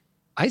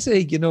 I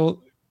say,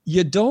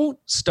 you don't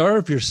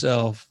starve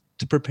yourself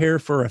to prepare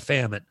for a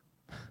famine.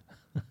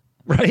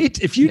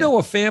 Right? If you know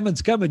a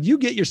famine's coming, you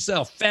get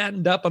yourself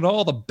fattened up on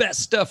all the best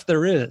stuff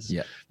there is,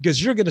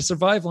 because you're going to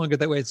survive longer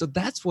that way. So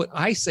that's what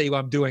I say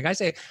I'm doing. I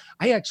say,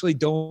 I actually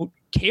don't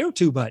care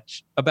too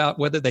much about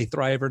whether they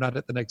thrive or not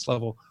at the next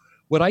level.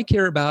 What I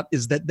care about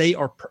is that they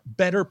are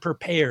better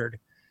prepared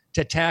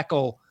to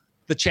tackle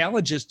the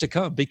challenges to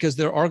come, because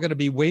there are going to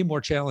be way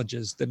more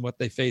challenges than what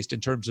they faced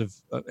in terms of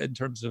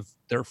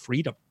their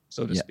freedom,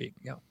 so to speak.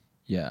 Yeah.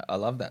 Yeah. I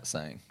love that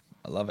saying.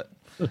 I love it.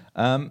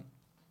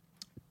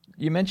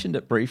 You mentioned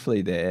it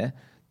briefly there,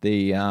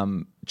 the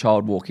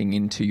child walking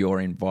into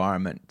your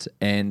environment.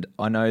 And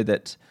I know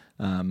that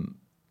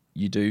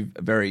you do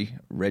very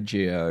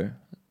Reggio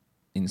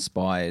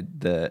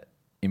inspired. The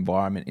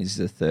environment is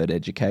the third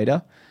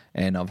educator.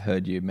 And I've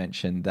heard you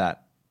mention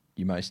that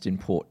your most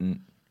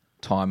important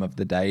time of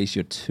the day is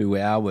your 2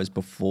 hours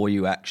before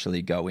you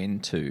actually go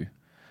into,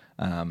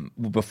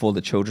 before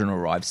the children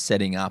arrive,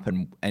 setting up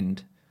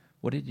and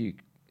what did you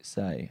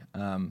say?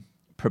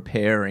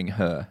 Preparing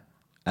her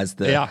as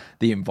the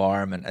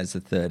environment as the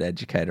third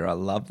educator. I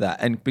love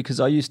that. And because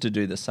I used to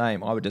do the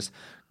same, I would just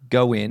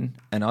go in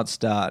and I'd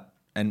start,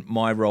 and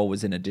my role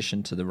was in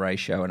addition to the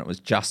ratio, and it was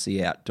just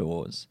the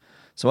outdoors.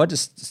 So I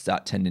just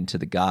start tending to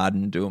the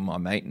garden, doing my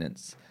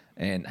maintenance,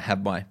 and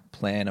have my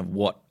plan of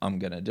what I'm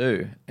going to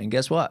do. And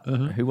guess what?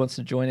 Who wants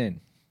to join in?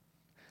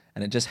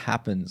 And it just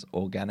happens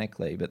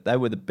organically. But they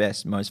were the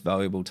best, most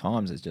valuable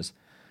times, is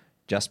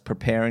just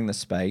preparing the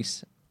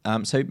space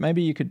So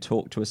maybe you could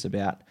talk to us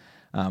about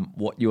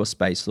what your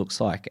space looks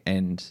like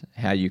and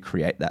how you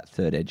create that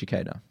third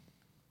educator.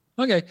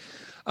 Okay.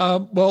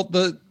 Well,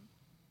 the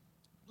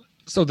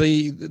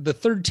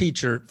third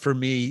teacher for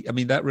me, I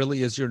mean, that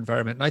really is your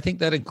environment. And I think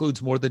that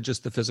includes more than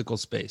just the physical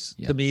space.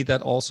 Yeah. To me,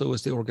 that also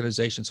is the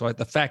organization. So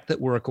the fact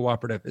that we're a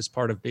cooperative is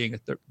part of being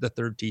the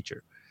third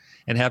teacher,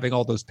 and having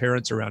all those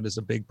parents around is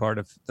a big part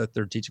of the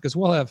third teacher, because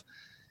we'll have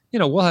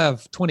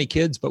 20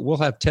 kids, but we'll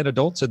have 10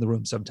 adults in the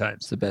room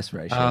sometimes. It's the best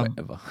ratio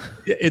ever.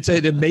 It's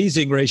an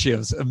amazing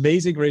ratios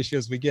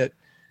we get.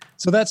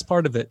 So that's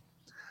part of it.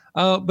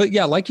 But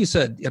yeah, like you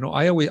said,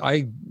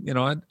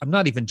 I'm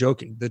not even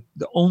joking.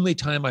 The only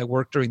time I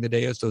work during the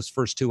day is those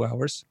first 2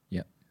 hours.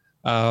 Yeah.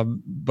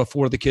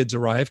 Before the kids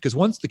arrive, because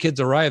once the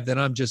kids arrive, then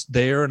I'm just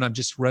there and I'm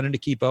just running to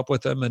keep up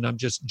with them, and I'm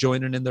just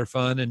joining in their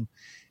fun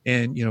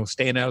and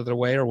staying out of their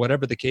way or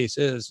whatever the case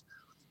is.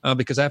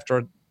 Because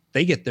after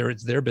they get there,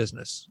 it's their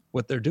business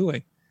what they're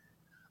doing.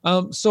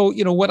 So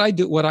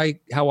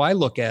how I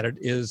look at it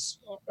is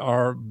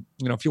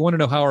if you want to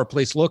know how our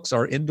place looks,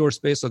 our indoor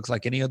space looks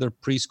like any other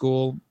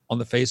preschool on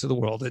the face of the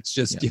world. It's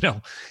just,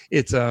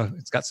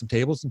 it's got some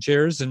tables and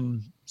chairs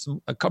and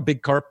a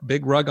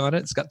big rug on it.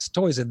 It's got some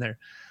toys in there,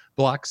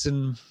 blocks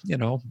and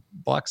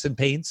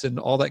paints and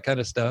all that kind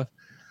of stuff.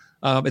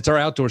 It's our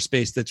outdoor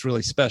space that's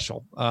really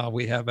special.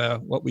 We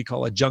have what we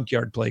call a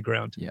junkyard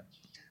playground. Yeah.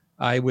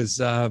 I was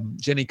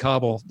Jenny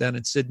Cobble down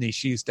in Sydney.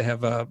 She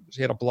had a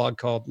blog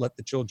called Let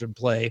the Children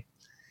Play.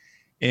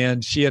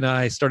 And she and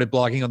I started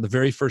blogging on the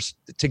very first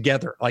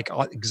together, like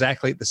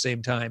exactly at the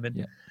same time.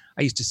 And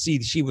I used to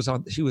see she had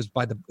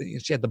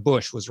the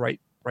bush was right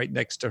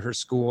next to her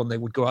school, and they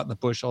would go out in the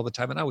bush all the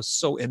time. And I was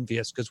so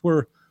envious, because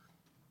we're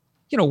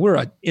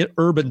an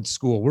urban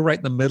school. We're right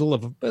in the middle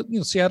of,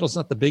 Seattle's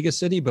not the biggest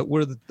city, but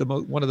we're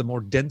one of the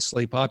more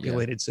densely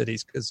populated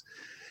cities.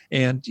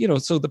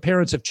 So the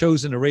parents have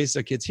chosen to raise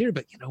their kids here,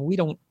 but you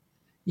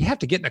have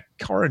to get in a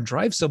car and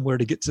drive somewhere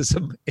to get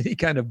to any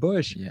kind of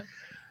bush. Yeah.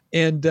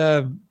 And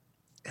then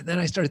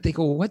I started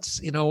thinking, well, what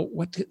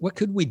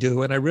could we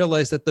do? And I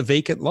realized that the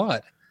vacant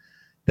lot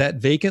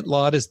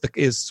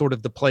is sort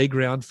of the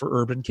playground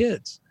for urban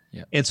kids.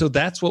 Yeah. And so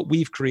that's what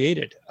we've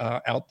created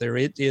out there.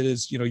 It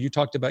is, you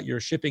talked about your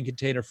shipping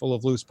container full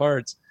of loose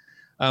parts.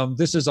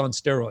 This is on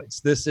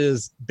steroids. This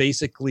is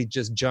basically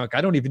just junk.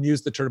 I don't even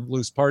use the term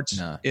loose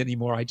parts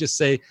anymore. I just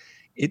say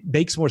it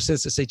makes more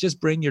sense to say, just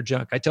bring your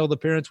junk. I tell the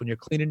parents, when you're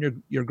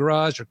cleaning your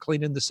garage or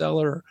cleaning the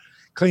cellar or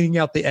cleaning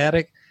out the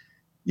attic,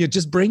 you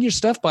just bring your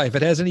stuff by. If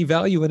it has any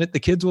value in it, the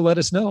kids will let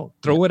us know.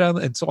 Throw it on.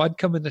 And so I'd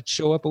come in and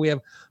show up, and we have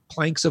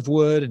planks of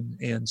wood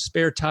and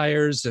spare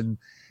tires and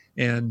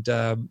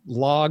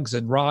logs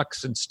and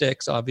rocks and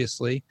sticks,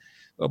 obviously.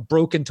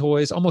 Broken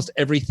toys. Almost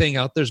everything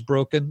out there's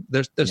broken.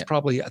 There's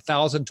probably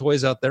 1,000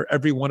 toys out there.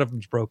 Every one of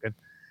them's broken.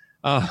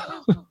 Cars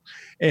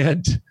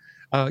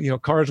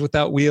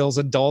without wheels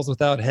and dolls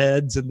without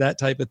heads and that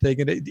type of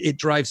thing. And it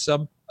drives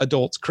some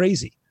adults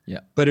crazy. Yeah.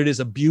 But it is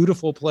a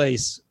beautiful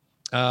place.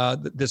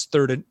 This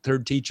third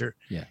teacher.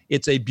 Yeah.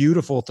 It's a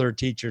beautiful third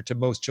teacher to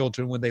most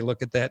children when they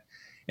look at that.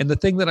 And the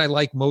thing that I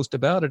like most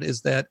about it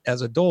is that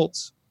as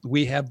adults,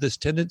 we have this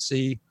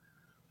tendency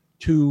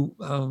to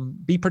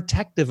be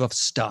protective of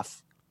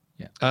stuff.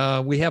 Yeah.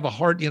 We have a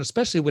hard,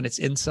 especially when it's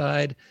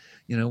inside,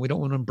 we don't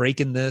want them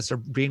breaking this or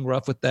being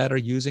rough with that or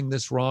using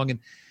this wrong. And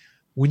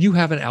when you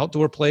have an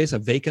outdoor place, a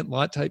vacant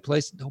lot type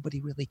place,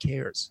 nobody really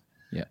cares.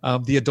 Yeah.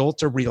 The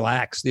adults are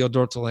relaxed. The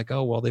adults are like,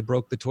 oh, well, they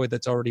broke the toy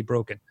that's already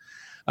broken.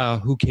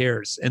 Who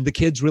cares? And the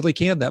kids really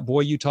can. That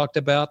boy you talked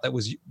about that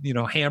was,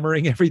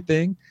 hammering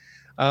everything.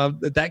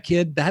 That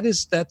kid,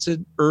 that's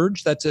an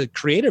urge. That's a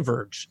creative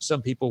urge,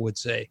 some people would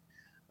say,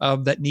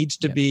 that needs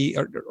to be,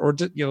 or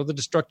the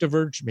destructive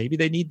urge. Maybe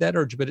they need that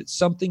urge, but it's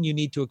something you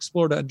need to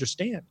explore to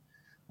understand,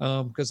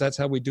 because that's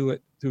how we do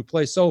it through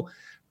play. So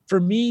for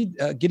me,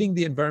 getting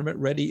the environment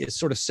ready is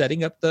sort of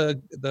setting up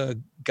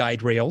the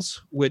guide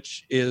rails,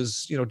 which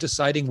is,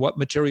 deciding what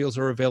materials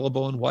are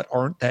available and what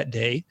aren't that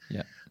day.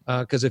 Yeah.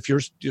 Because if your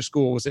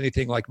school was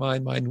anything like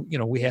mine, I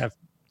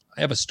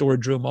have a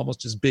storage room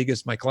almost as big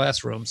as my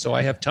classroom. So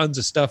I have tons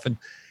of stuff, and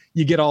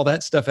you get all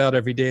that stuff out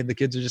every day, and the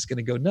kids are just going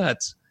to go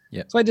nuts.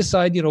 Yeah. So I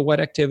decide, what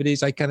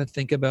activities I kind of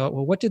think about.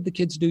 Well, what did the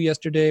kids do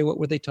yesterday? What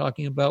were they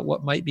talking about?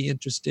 What might be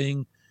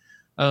interesting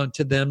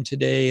to them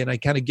today? And I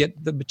kind of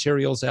get the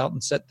materials out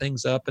and set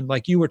things up. And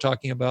like you were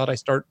talking about, I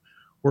start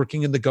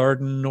working in the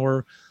garden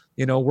or,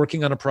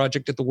 working on a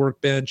project at the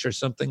workbench or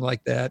something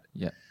like that.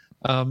 Yeah.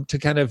 To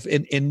kind of,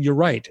 and you're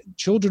right,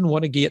 children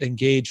want to get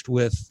engaged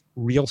with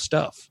real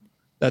stuff.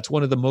 That's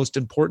one of the most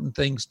important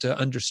things to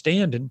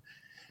understand. And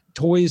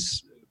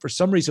toys, for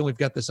some reason, we've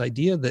got this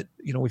idea that,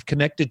 we've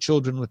connected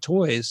children with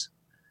toys,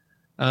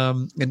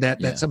 and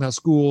that somehow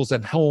schools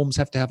and homes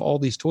have to have all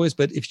these toys.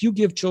 But if you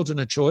give children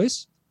a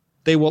choice,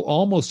 they will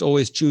almost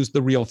always choose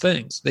the real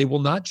things. They will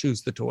not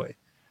choose the toy.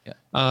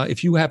 Yeah.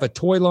 If you have a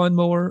toy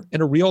lawnmower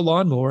and a real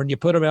lawnmower and you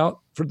put them out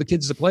for the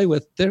kids to play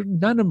with,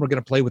 none of them are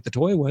going to play with the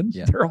toy one.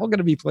 Yeah. They're all going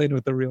to be playing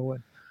with the real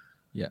one.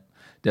 Yeah.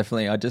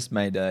 Definitely. I just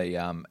made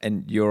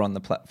and you're on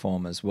the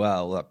platform as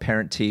well,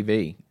 Parent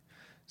TV.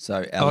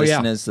 So our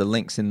listeners, the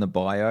link's in the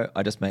bio.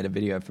 I just made a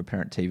video for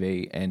Parent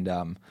TV, and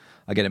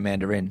I get a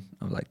mandarin.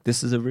 I'm like,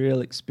 this is a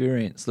real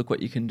experience. Look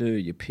what you can do.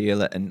 You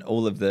peel it, and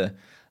all of the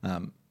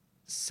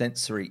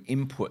sensory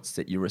inputs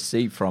that you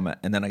receive from it,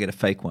 and then I get a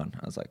fake one.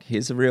 I was like,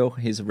 here's a real,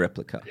 here's a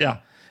replica. Yeah.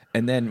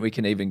 And then we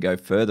can even go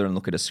further and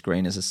look at a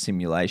screen as a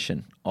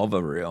simulation of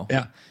a real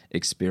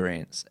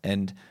experience.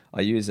 And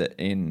I use it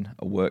in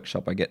a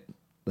workshop. I get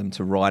them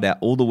to write out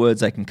all the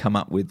words they can come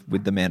up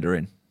with the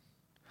mandarin.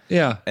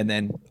 Yeah. And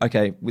then,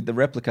 okay, with the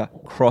replica,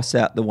 cross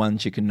out the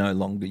ones you can no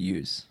longer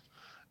use.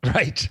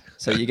 Right.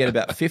 So you get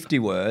about 50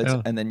 words,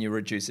 and then you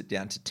reduce it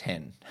down to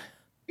 10.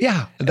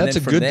 Yeah, And that's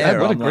then a from good. there,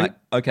 What a I'm great. like,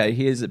 okay,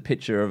 here's a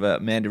picture of a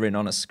mandarin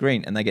on a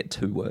screen, and they get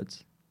 2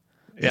 words.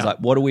 It's Yeah. like,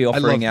 what are we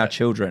offering love our that.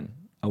 children?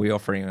 Are we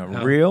offering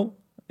a real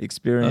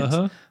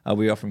experience? Are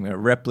we offering a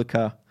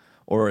replica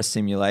or a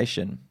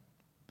simulation?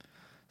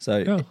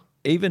 So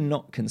even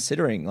not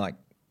considering, like,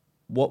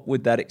 what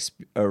would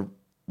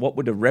what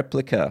would a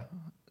replica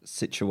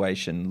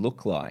situation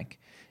look like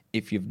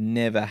if you've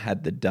never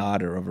had the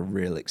data of a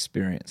real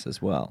experience as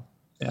well?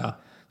 Yeah.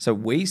 So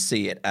we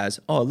see it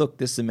as, oh, look,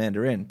 this is a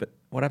mandarin, but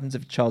what happens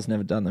if a child's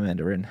never done the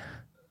mandarin?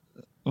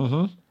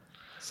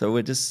 So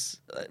we're just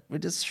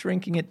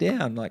shrinking it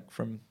down, like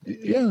from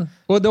Yeah.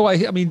 Well, no,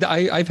 I mean,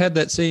 I've had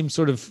that same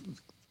sort of,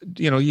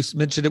 you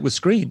mentioned it with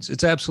screens.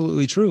 It's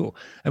absolutely true.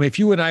 I mean, if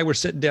you and I were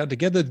sitting down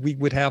together, we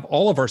would have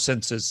all of our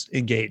senses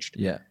engaged.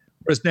 yeah.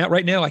 Whereas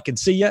right now I can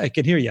see you, I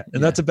can hear you,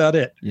 and that's about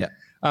it. Yeah.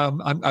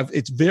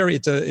 It's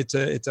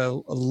a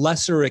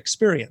lesser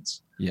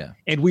experience. Yeah.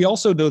 And we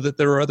also know that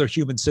there are other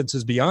human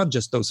senses beyond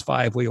just those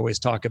 5 we always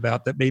talk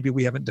about that maybe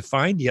we haven't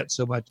defined yet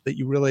so much that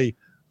you really.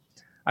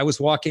 I was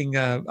walking.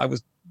 I've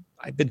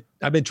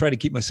been trying to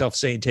keep myself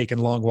sane, taking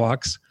long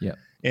walks. Yeah.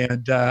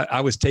 And I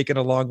was taking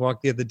a long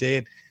walk the other day,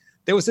 and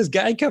there was this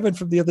guy coming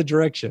from the other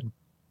direction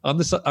on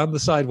the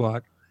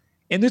sidewalk,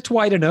 and it's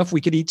wide enough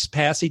we could each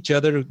pass each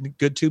other a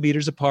good 2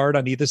 meters apart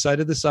on either side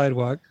of the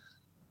sidewalk.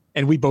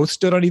 And we both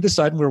stood on either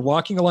side and we were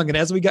walking along. And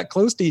as we got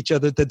close to each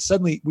other, then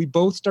suddenly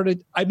both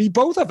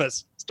of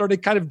us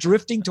started kind of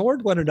drifting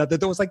toward one another.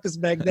 There was like this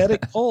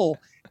magnetic pull,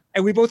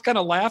 and we both kind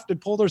of laughed and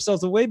pulled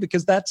ourselves away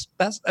because that's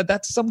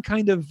some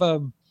kind of,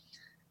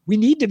 we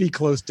need to be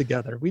close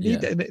together. We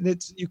need to,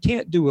 and you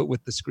can't do it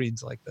with the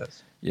screens like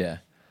this. Yeah.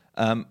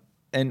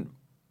 And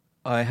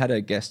I had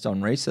a guest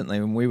on recently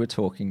when we were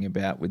talking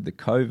about with the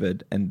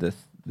COVID and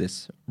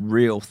this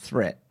real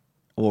threat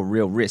or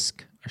real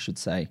risk, I should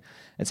say.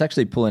 It's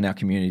actually pulling our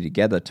community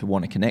together to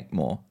want to connect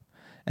more.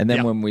 And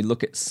then when we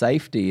look at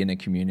safety in a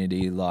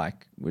community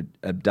like with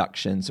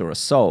abductions or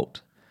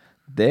assault,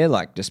 they're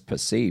like just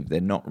perceived.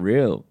 They're not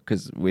real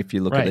because if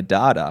you look at the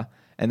data,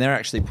 and they're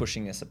actually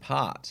pushing us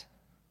apart.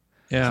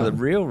 Yeah. So the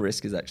real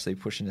risk is actually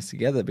pushing us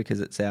together because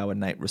it's our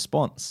innate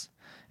response.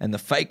 And the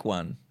fake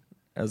one,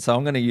 so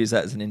I'm going to use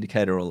that as an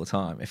indicator all the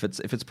time. If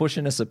it's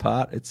pushing us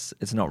apart,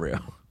 it's not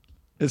real.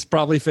 It's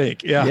probably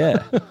fake. Yeah. Yeah,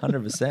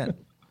 100%.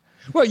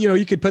 Well,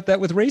 you could put that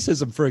with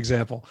racism, for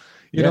example.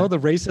 You know, the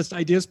racist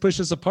ideas push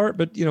us apart,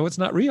 but it's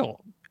not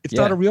real. It's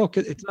not a real.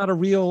 It's not a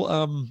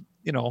real.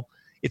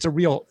 It's a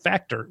real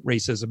factor.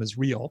 Racism is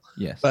real.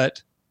 Yes.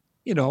 But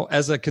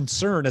as a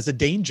concern, as a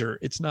danger,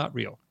 it's not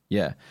real.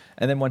 Yeah,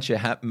 and then once you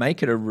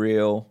make it a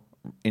real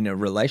in a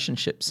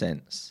relationship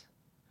sense.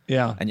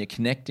 Yeah. And you're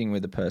connecting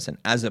with the person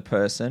as a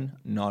person,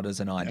 not as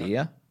an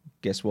idea.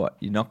 Guess what?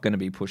 You're not going to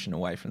be pushing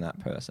away from that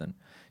person.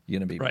 You're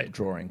going to be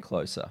drawing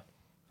closer.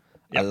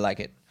 Yep. I like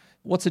it.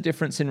 What's the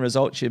difference in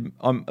results?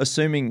 I'm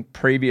assuming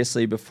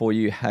previously, before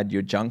you had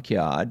your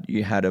junkyard,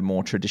 you had a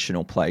more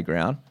traditional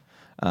playground,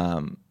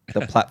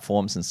 the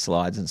platforms and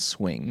slides and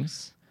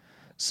swings.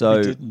 So,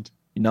 We didn't.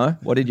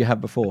 What did you have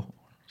before?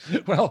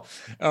 Well,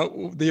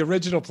 the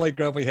original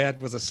playground we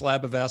had was a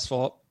slab of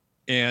asphalt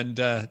and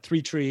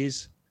 3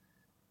 trees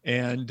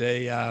and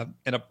a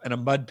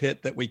mud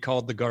pit that we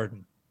called the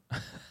garden.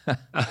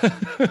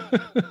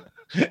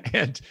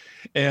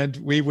 and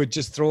we would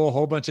just throw a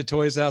whole bunch of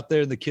toys out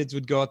there, and the kids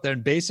would go out there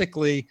and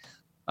basically,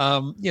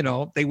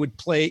 they would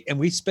play. And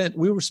we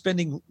were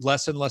spending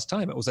less and less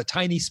time. It was a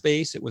tiny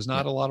space. It was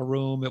not a lot of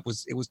room. It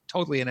was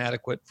totally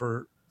inadequate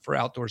for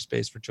outdoor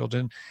space for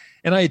children.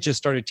 And I had just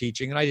started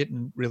teaching, and I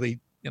didn't really,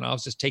 I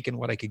was just taking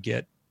what I could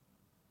get.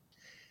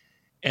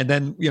 And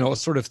then,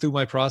 sort of through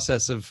my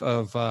process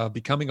of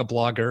becoming a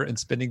blogger and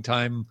spending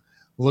time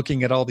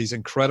looking at all these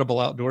incredible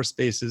outdoor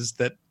spaces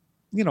that,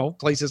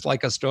 places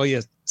like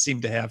Australia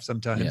seem to have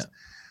sometimes,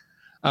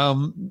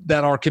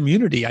 that our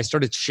community, I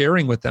started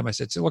sharing with them. I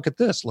said, so look at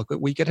this, look what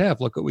we could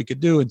have, look what we could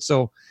do. And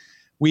so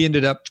we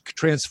ended up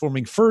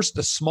transforming first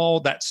that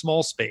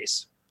small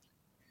space.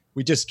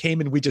 We just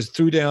came and we just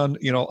threw down,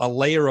 a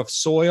layer of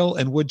soil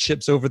and wood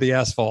chips over the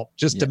asphalt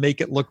just to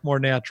make it look more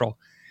natural.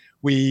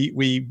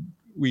 We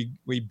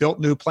built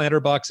new planter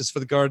boxes for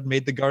the garden,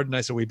 made the garden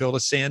nicer. We built a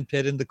sand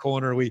pit in the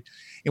corner.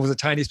 It was a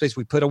tiny space.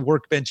 We put a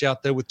workbench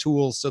out there with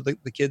tools so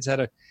that the kids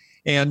had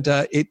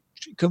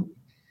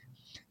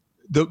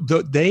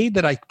the day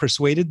that I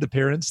persuaded the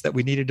parents that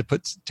we needed to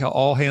put to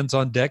all hands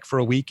on deck for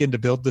a weekend to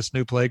build this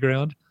new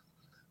playground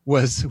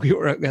was we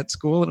were at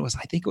school, and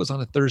I think it was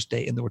on a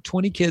Thursday, and there were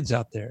 20 kids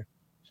out there.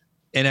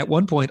 And at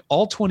one point,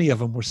 all 20 of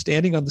them were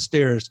standing on the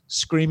stairs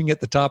screaming at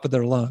the top of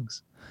their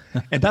lungs.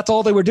 And that's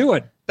all they were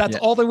doing. That's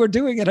all they were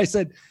doing. And I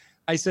said,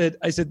 I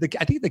think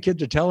the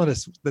kids are telling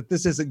us that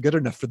this isn't good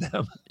enough for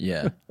them.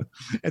 Yeah.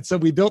 And so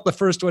we built the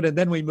first one, and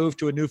then we moved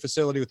to a new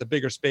facility with a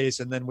bigger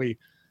space. And then we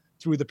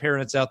threw the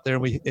parents out there,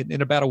 and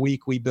in about a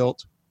week, we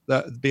built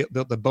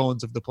the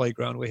bones of the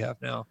playground we have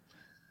now.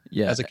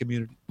 Yeah. As a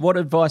community. What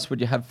advice would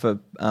you have for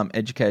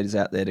educators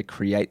out there to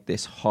create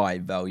this high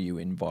value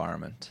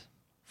environment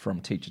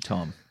from Teacher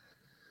Tom?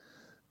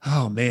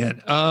 Oh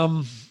man.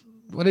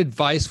 What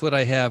advice would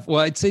I have? Well,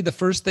 I'd say the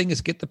first thing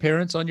is get the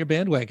parents on your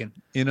bandwagon,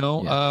 get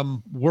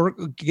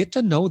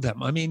to know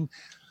them. I mean,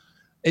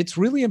 it's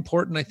really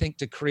important, I think,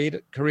 to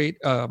create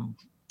a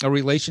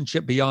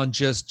relationship beyond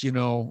just,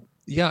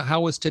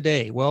 how was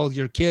today? Well,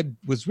 your kid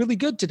was really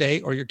good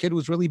today, or your kid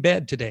was really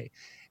bad today.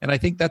 And I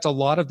think that's a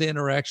lot of the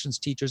interactions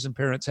teachers and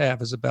parents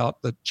have is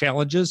about the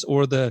challenges,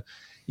 or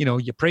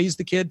you praise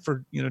the kid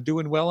for,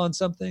 doing well on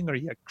something, or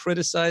you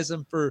criticize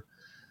them for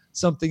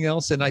something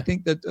else. And I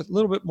think that a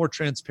little bit more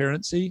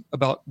transparency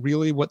about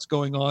really what's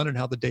going on and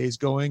how the day is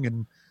going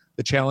and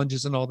the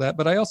challenges and all that.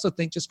 But I also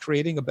think just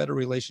creating a better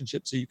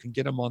relationship so you can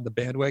get them on the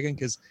bandwagon,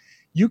 because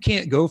you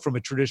can't go from a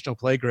traditional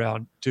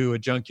playground to a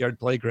junkyard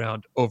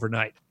playground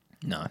overnight.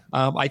 No.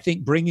 I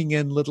think bringing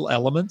in little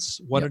elements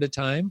one at a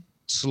time,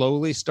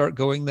 slowly start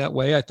going that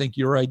way. I think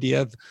your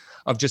idea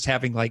of just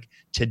having like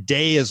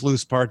today is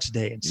loose parts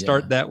day and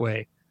start that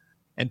way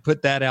and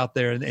put that out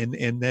there, and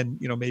then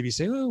maybe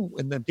say, oh,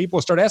 and then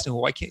people start asking,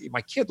 well, why can't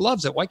my kid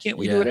loves it? Why can't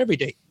we do it every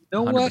day?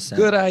 You know 100%. What?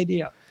 Good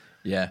idea.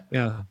 Yeah.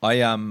 Yeah.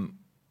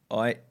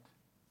 I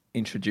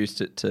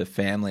introduced it to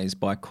families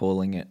by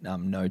calling it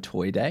No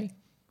Toy Day.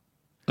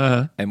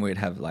 Uh-huh. And we'd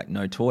have like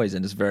no toys,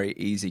 and it's a very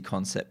easy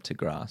concept to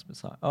grasp.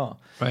 It's like,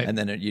 right. And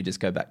then you just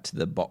go back to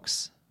the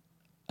box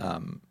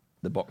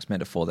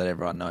metaphor that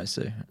everyone knows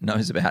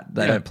about.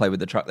 They don't play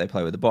with the truck, they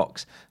play with the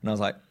box. And I was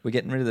like, we're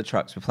getting rid of the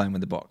trucks, we're playing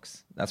with the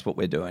box. That's what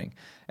we're doing.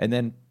 And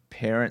then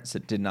parents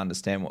that didn't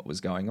understand what was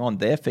going on,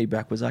 their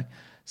feedback was like,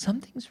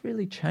 something's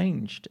really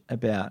changed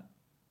about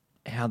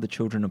how the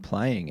children are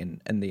playing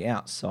and the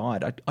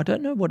outside. I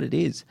don't know what it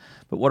is,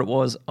 but what it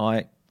was,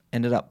 I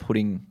ended up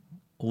putting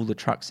all the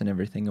trucks and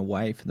everything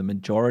away for the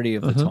majority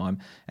of the time.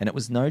 And it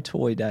was No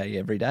Toy Day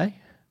every day.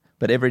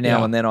 But every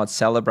now and then I'd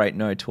celebrate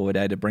No Toy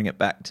Day to bring it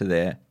back to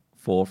their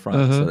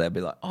forefront. So they'd be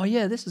like, oh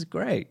yeah, this is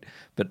great.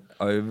 But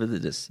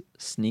just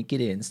sneak it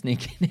in.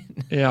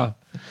 Yeah.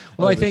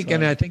 Well, I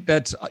think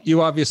that's,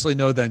 you obviously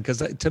know then, because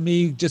to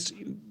me,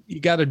 you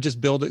got to just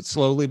build it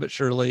slowly but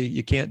surely.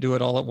 You can't do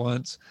it all at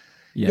once.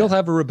 Yeah. You'll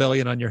have a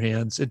rebellion on your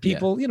hands, and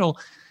people,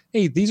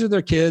 hey, these are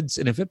their kids.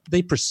 And if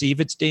they perceive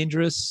it's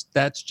dangerous,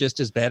 that's just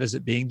as bad as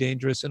it being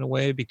dangerous in a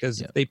way,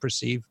 because if they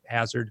perceive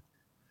hazard,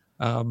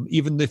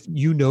 even if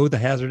the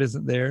hazard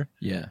isn't there,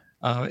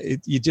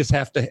 you just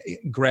have to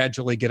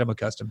gradually get them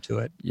accustomed to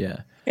it.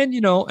 Yeah. And,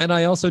 and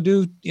I also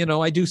do,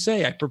 I do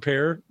say, I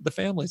prepare the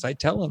families. I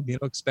tell them,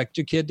 expect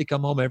your kid to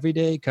come home every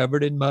day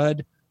covered in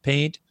mud,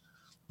 paint,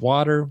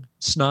 water,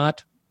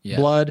 snot,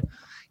 blood.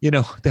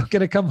 They're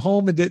going to come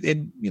home and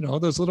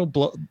those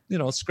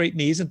little, scraped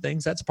knees and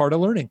things. That's part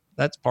of learning.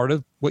 That's part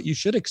of what you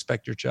should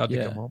expect your child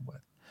to come home with.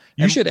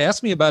 You should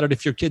ask me about it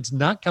if your kid's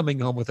not coming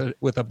home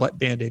with a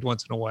Band-Aid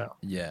once in a while.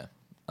 Yeah,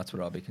 that's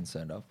what I'll be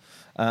concerned of.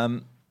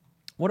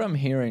 What I'm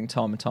hearing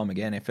time and time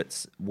again, if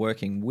it's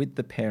working with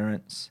the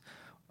parents,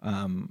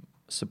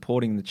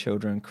 supporting the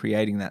children,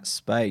 creating that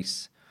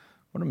space,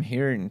 what I'm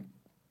hearing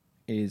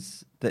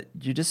is that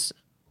you're just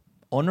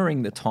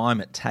honoring the time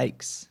it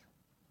takes.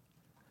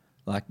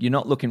 Like, you're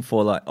not looking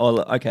for like,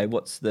 oh, okay,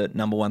 what's the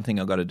number one thing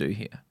I've got to do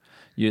here?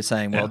 You're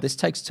saying, well, this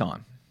takes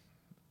time,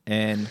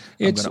 and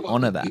I'm going to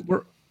honor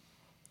that.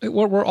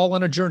 We're all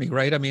on a journey,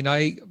 right? I mean,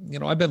 I've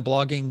been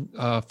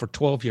blogging for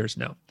 12 years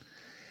now.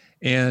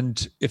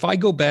 And if I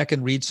go back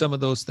and read some of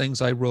those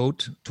things I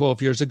wrote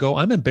 12 years ago,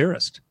 I'm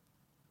embarrassed.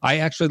 I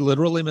actually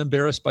literally am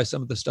embarrassed by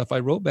some of the stuff I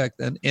wrote back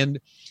then. And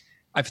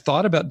I've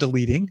thought about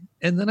deleting.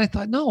 And then I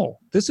thought, no,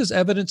 this is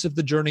evidence of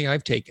the journey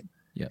I've taken.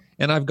 Yeah.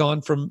 And I've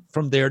gone from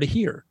there to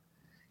here.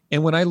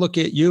 And when I look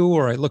at you,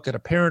 or I look at a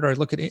parent, or I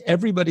look at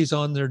everybody's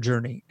on their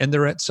journey, and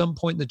they're at some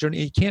point in the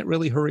journey, you can't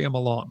really hurry them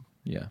along.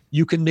 Yeah.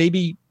 You can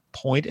maybe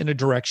point in a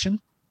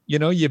direction,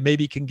 you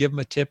maybe can give them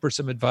a tip or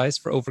some advice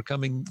for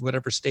overcoming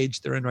whatever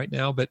stage they're in right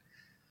now. But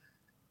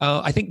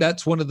I think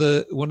that's one of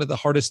the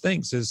hardest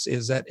things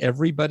is that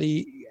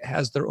everybody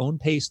has their own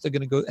pace they're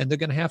going to go, and they're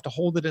going to have to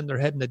hold it in their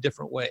head in a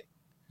different way.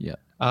 Yeah.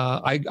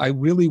 I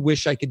really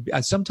wish I could.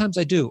 Sometimes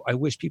I do. I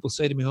wish people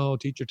say to me, "Oh,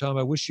 Teacher Tom,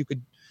 I wish you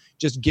could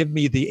just give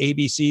me the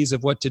ABCs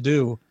of what to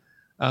do."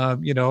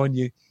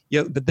 And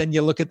but then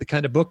you look at the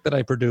kind of book that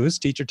I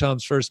produced, Teacher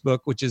Tom's first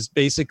book, which is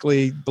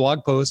basically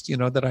blog post,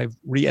 that I've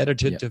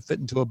re-edited to fit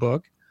into a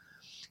book.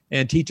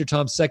 And Teacher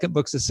Tom's second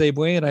book's the same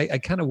way. And I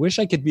kind of wish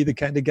I could be the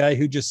kind of guy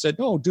who just said,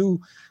 no, do,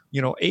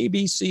 A,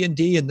 B, C, and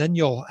D, and then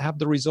you'll have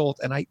the result.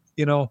 And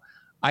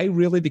I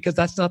really, because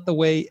that's not the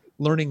way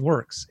learning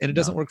works. And it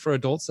doesn't work for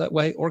adults that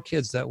way or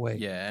kids that way.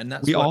 Yeah. And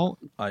that's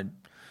I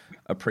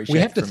appreciate. We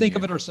have to think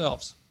of it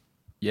ourselves.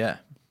 Yeah,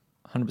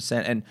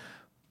 100%. And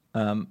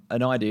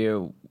an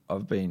idea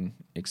I've been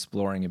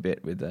exploring a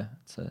bit with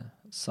it's a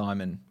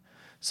Simon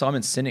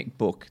Sinek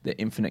book, The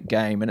Infinite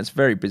Game, and it's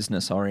very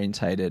business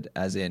orientated,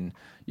 as in,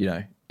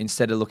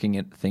 instead of looking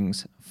at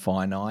things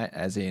finite,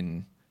 as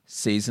in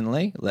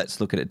seasonally, let's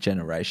look at it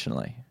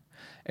generationally.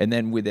 And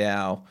then with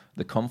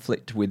the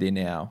conflict within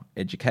our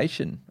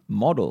education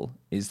model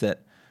is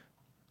that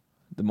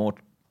the more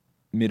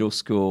middle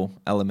school,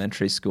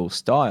 elementary school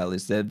style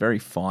is they're very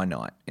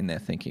finite in their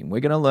thinking. We're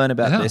going to learn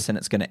about this and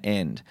it's going to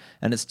end.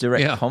 And it's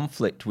direct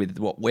conflict with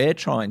what we're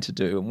trying to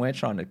do. And we're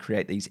trying to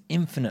create these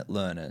infinite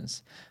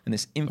learners and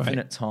this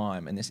infinite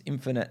time and this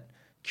infinite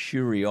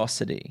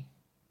curiosity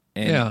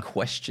and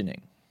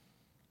questioning.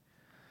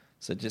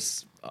 So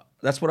just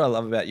that's what I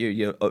love about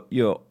you.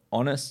 You're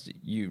honest.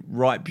 You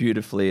write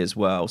beautifully as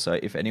well. So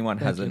if anyone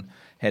hasn't,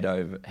 head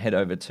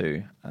over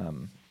to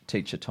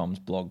Teacher Tom's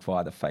blog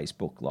via the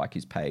Facebook, like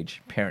his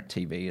page, Parent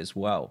TV as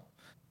well.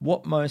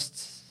 What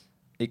most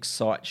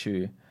excites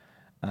you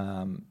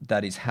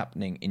that is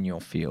happening in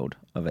your field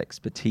of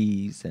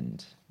expertise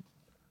and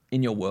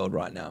in your world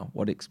right now?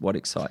 What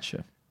excites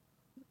you?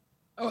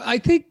 I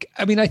think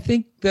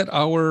that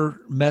our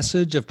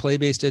message of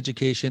play-based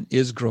education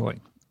is growing.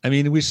 I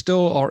mean, we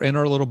still are in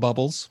our little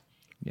bubbles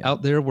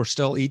out there. We're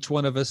still, each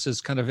one of us is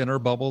kind of in our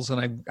bubbles.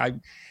 And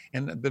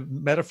and the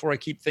metaphor I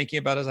keep thinking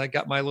about is I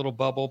got my little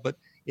bubble, but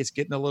it's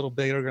getting a little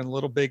bigger and a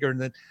little bigger.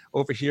 And then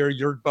over here,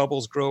 your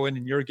bubble's growing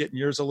and you're getting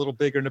yours a little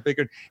bigger and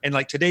bigger. And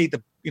like today,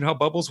 how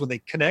bubbles, when they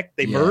connect,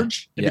 they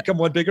merge and become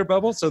one bigger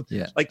bubble. So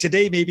like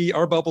today, maybe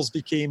our bubbles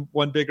became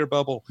one bigger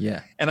bubble.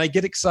 Yeah. And I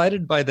get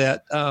excited by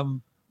that,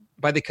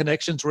 by the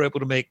connections we're able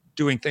to make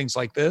doing things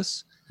like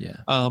this.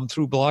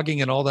 Through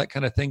blogging and all that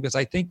kind of thing, because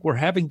I think we're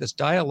having this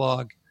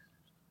dialogue,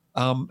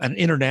 an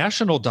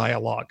international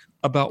dialogue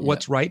about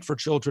what's right for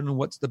children and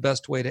what's the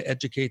best way to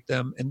educate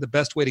them and the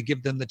best way to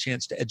give them the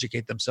chance to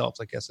educate themselves,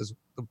 I guess is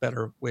the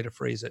better way to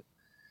phrase it.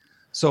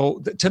 So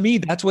to me,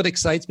 that's what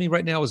excites me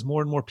right now is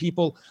more and more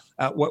people.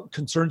 What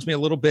concerns me a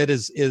little bit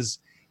is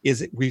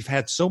we've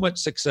had so much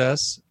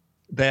success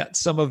that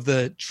some of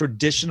the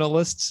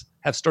traditionalists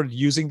have started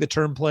using the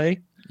term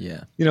play.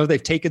 Yeah.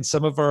 They've taken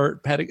some of our,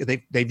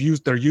 they're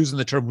using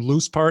the term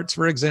loose parts,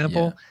 for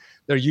example. Yeah.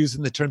 They're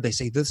using the term, they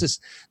say, this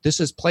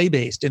is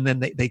play-based. And then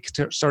they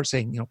start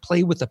saying,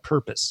 play with a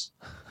purpose.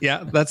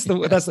 Yeah.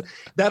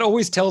 That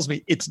always tells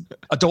me it's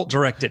adult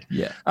directed.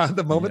 Yeah.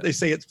 The moment they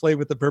say it's play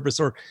with a purpose,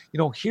 or,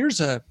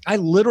 I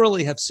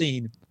literally have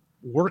seen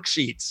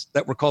worksheets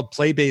that were called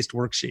play-based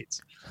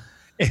worksheets.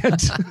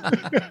 And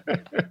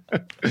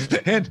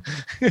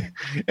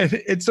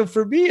so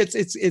for me,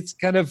 it's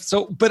kind of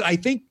so, but I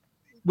think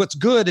what's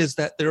good is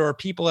that there are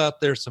people out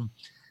there,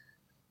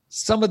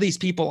 some of these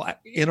people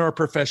in our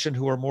profession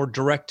who are more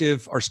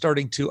directive are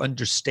starting to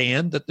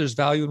understand that there's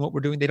value in what we're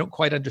doing. They don't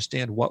quite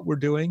understand what we're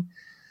doing.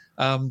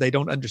 They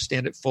don't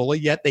understand it fully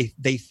yet.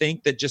 They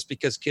think that just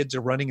because kids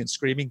are running and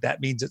screaming,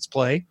 that means it's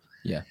play.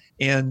 Yeah.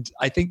 And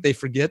I think they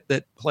forget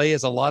that play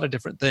is a lot of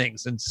different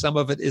things, and some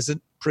of it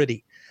isn't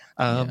pretty.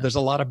 There's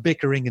a lot of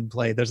bickering in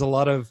play. There's a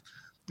lot of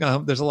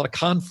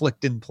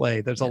conflict in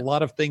play. There's a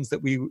lot of things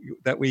that we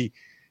that we'd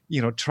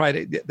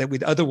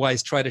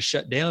otherwise try to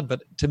shut down.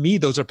 But to me,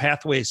 those are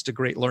pathways to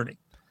great learning,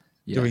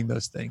 doing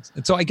those things.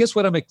 And so I guess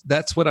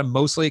that's what I'm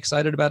mostly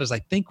excited about is I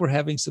think we're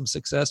having some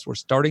success. We're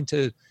starting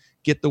to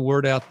get the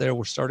word out there.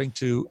 We're starting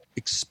to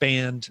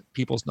expand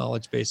people's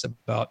knowledge base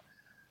about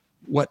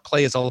what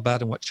play is all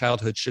about and what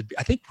childhood should be.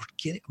 I think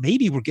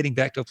we're getting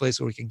back to a place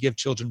where we can give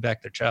children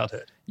back their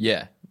childhood.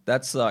 Yeah.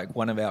 That's like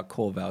one of our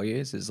core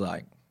values is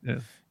like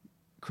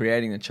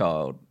creating the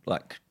child,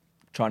 like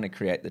trying to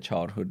create the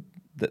childhood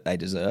that they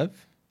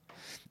deserve.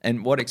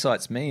 And what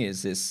excites me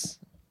is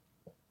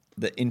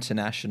the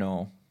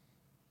international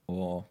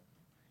or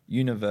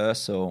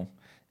universal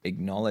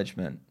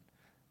acknowledgement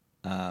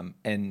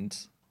and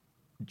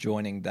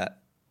joining that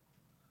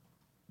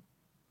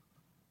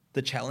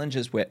the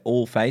challenges we're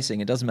all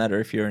facing. It doesn't matter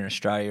if you're in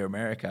Australia or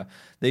America.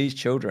 These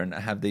children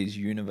have these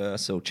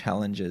universal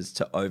challenges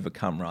to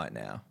overcome right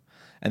now.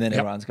 And then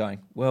everyone's going,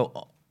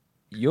 well,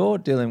 you're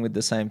dealing with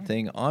the same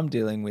thing I'm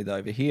dealing with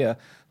over here.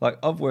 Like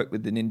I've worked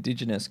with an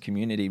Indigenous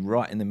community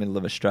right in the middle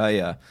of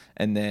Australia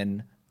and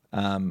then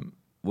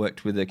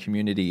worked with a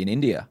community in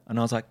India. And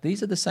I was like,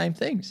 these are the same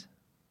things.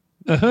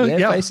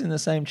 They're facing the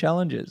same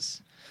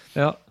challenges.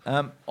 Yeah.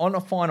 On a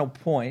final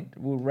point,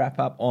 we'll wrap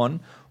up on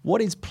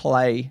what is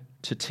play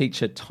to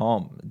Teacher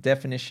Tom?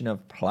 Definition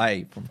of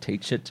play from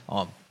Teacher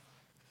Tom.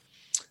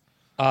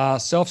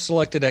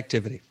 Self-selected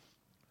activity.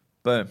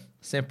 Boom.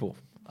 Simple.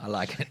 I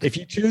like it. If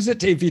you choose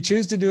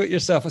to do it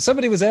yourself.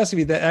 Somebody was asking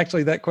me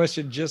that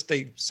question.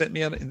 They sent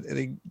me on.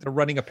 They're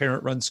running a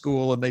parent-run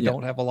school, and they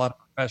don't have a lot of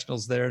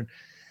professionals there.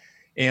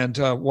 And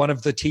one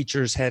of the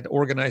teachers had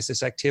organized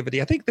this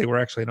activity. I think they were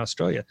actually in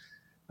Australia,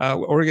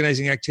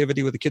 organizing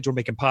activity where the kids were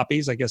making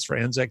poppies, I guess for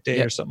Anzac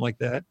Day or something like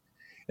that.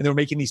 And they were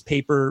making these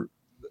paper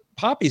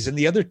poppies. And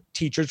the other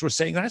teachers were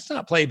saying, that's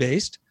not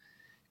play-based.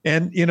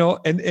 And,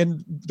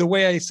 and the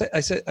way I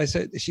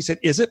said, she said,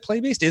 is it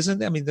play-based?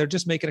 Isn't it? I mean, they're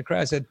just making a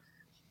craft. I said,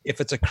 if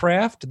it's a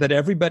craft that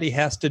everybody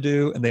has to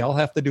do and they all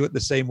have to do it the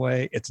same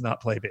way, it's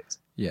not play-based.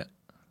 Yeah.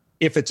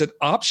 If it's an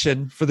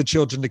option for the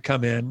children to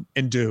come in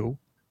and do,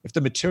 if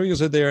the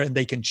materials are there and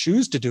they can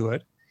choose to do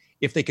it,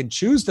 if they can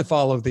choose to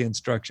follow the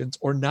instructions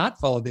or not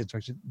follow the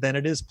instructions, then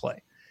it is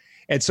play.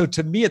 And so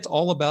to me, it's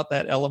all about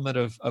that element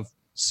of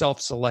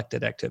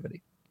self-selected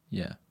activity.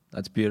 Yeah,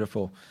 that's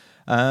beautiful.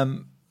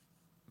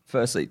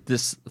 Firstly,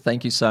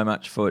 thank you so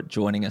much for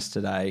joining us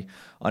today.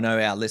 I know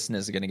our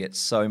listeners are going to get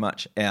so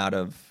much out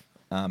of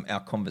our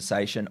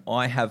conversation.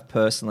 I have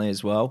personally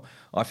as well.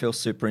 I feel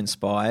super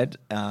inspired,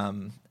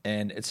 and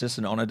it's just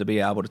an honor to be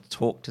able to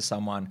talk to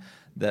someone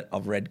that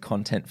I've read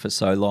content for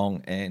so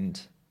long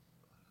and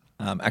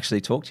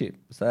actually talk to you.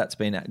 So that's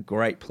been a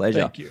great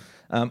pleasure. Thank you.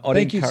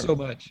 Thank you so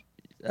much.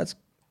 It's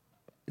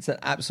an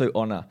absolute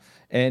honor.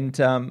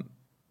 And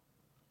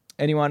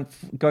anyone,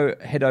 go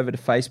head over to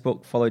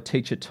Facebook, follow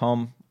Teacher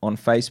Tom on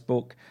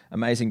Facebook.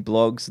 Amazing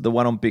blogs, the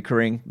one on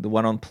bickering, the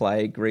one on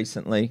plague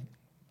recently.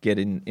 Get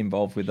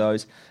involved with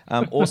those.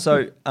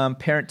 Also,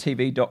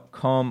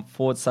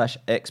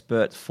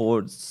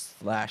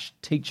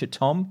 parenttv.com/experts/Teacher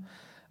Tom.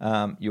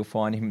 You'll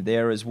find him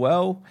there as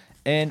well.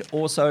 And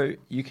also,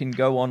 you can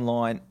go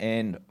online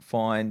and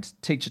find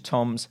Teacher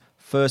Tom's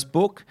first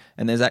book,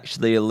 and there's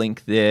actually a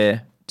link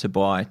there to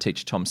buy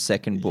Teacher Tom's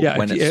second book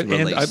when it's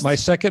released. And my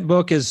second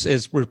book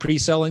is we're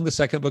pre-selling the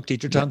second book,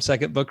 Teacher Tom's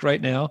second book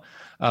right now.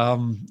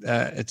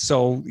 It's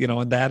so,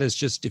 and that is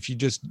just, if you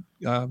just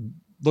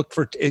look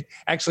for it,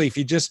 actually, if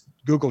you just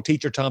Google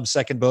Teacher Tom's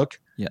second book,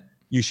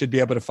 you should be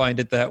able to find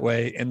it that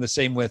way. And the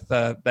same with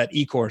that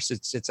e-course.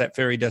 It's at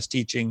Fairy Dust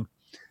Teaching,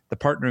 the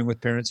Partnering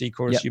with Parents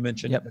e-course you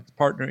mentioned. It's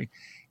partnering.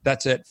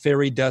 That's at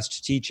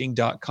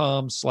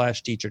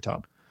fairydustteaching.com/Teacher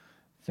Tom.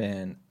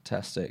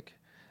 Fantastic.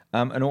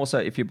 And also,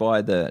 if you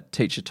buy the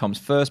Teacher Tom's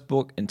first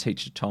book and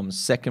Teacher Tom's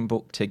second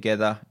book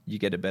together, you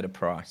get a better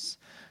price.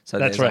 So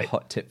that's a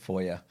hot tip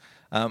for you.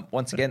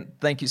 Once again,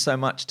 thank you so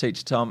much,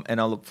 Teacher Tom,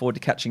 and I look forward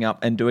to catching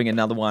up and doing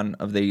another one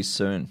of these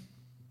soon.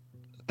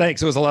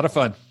 Thanks. It was a lot of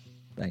fun.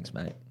 Thanks,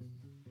 mate.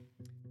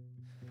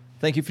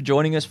 Thank you for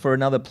joining us for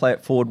another Play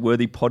It Forward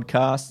Worthy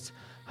podcast.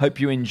 Hope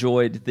you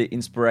enjoyed the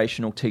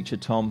inspirational Teacher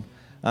Tom.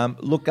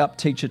 Look up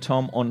Teacher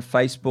Tom on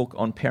Facebook,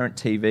 on Parent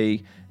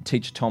TV,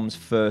 Teacher Tom's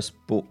first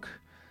book.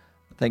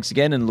 Thanks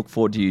again, and look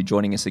forward to you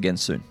joining us again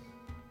soon.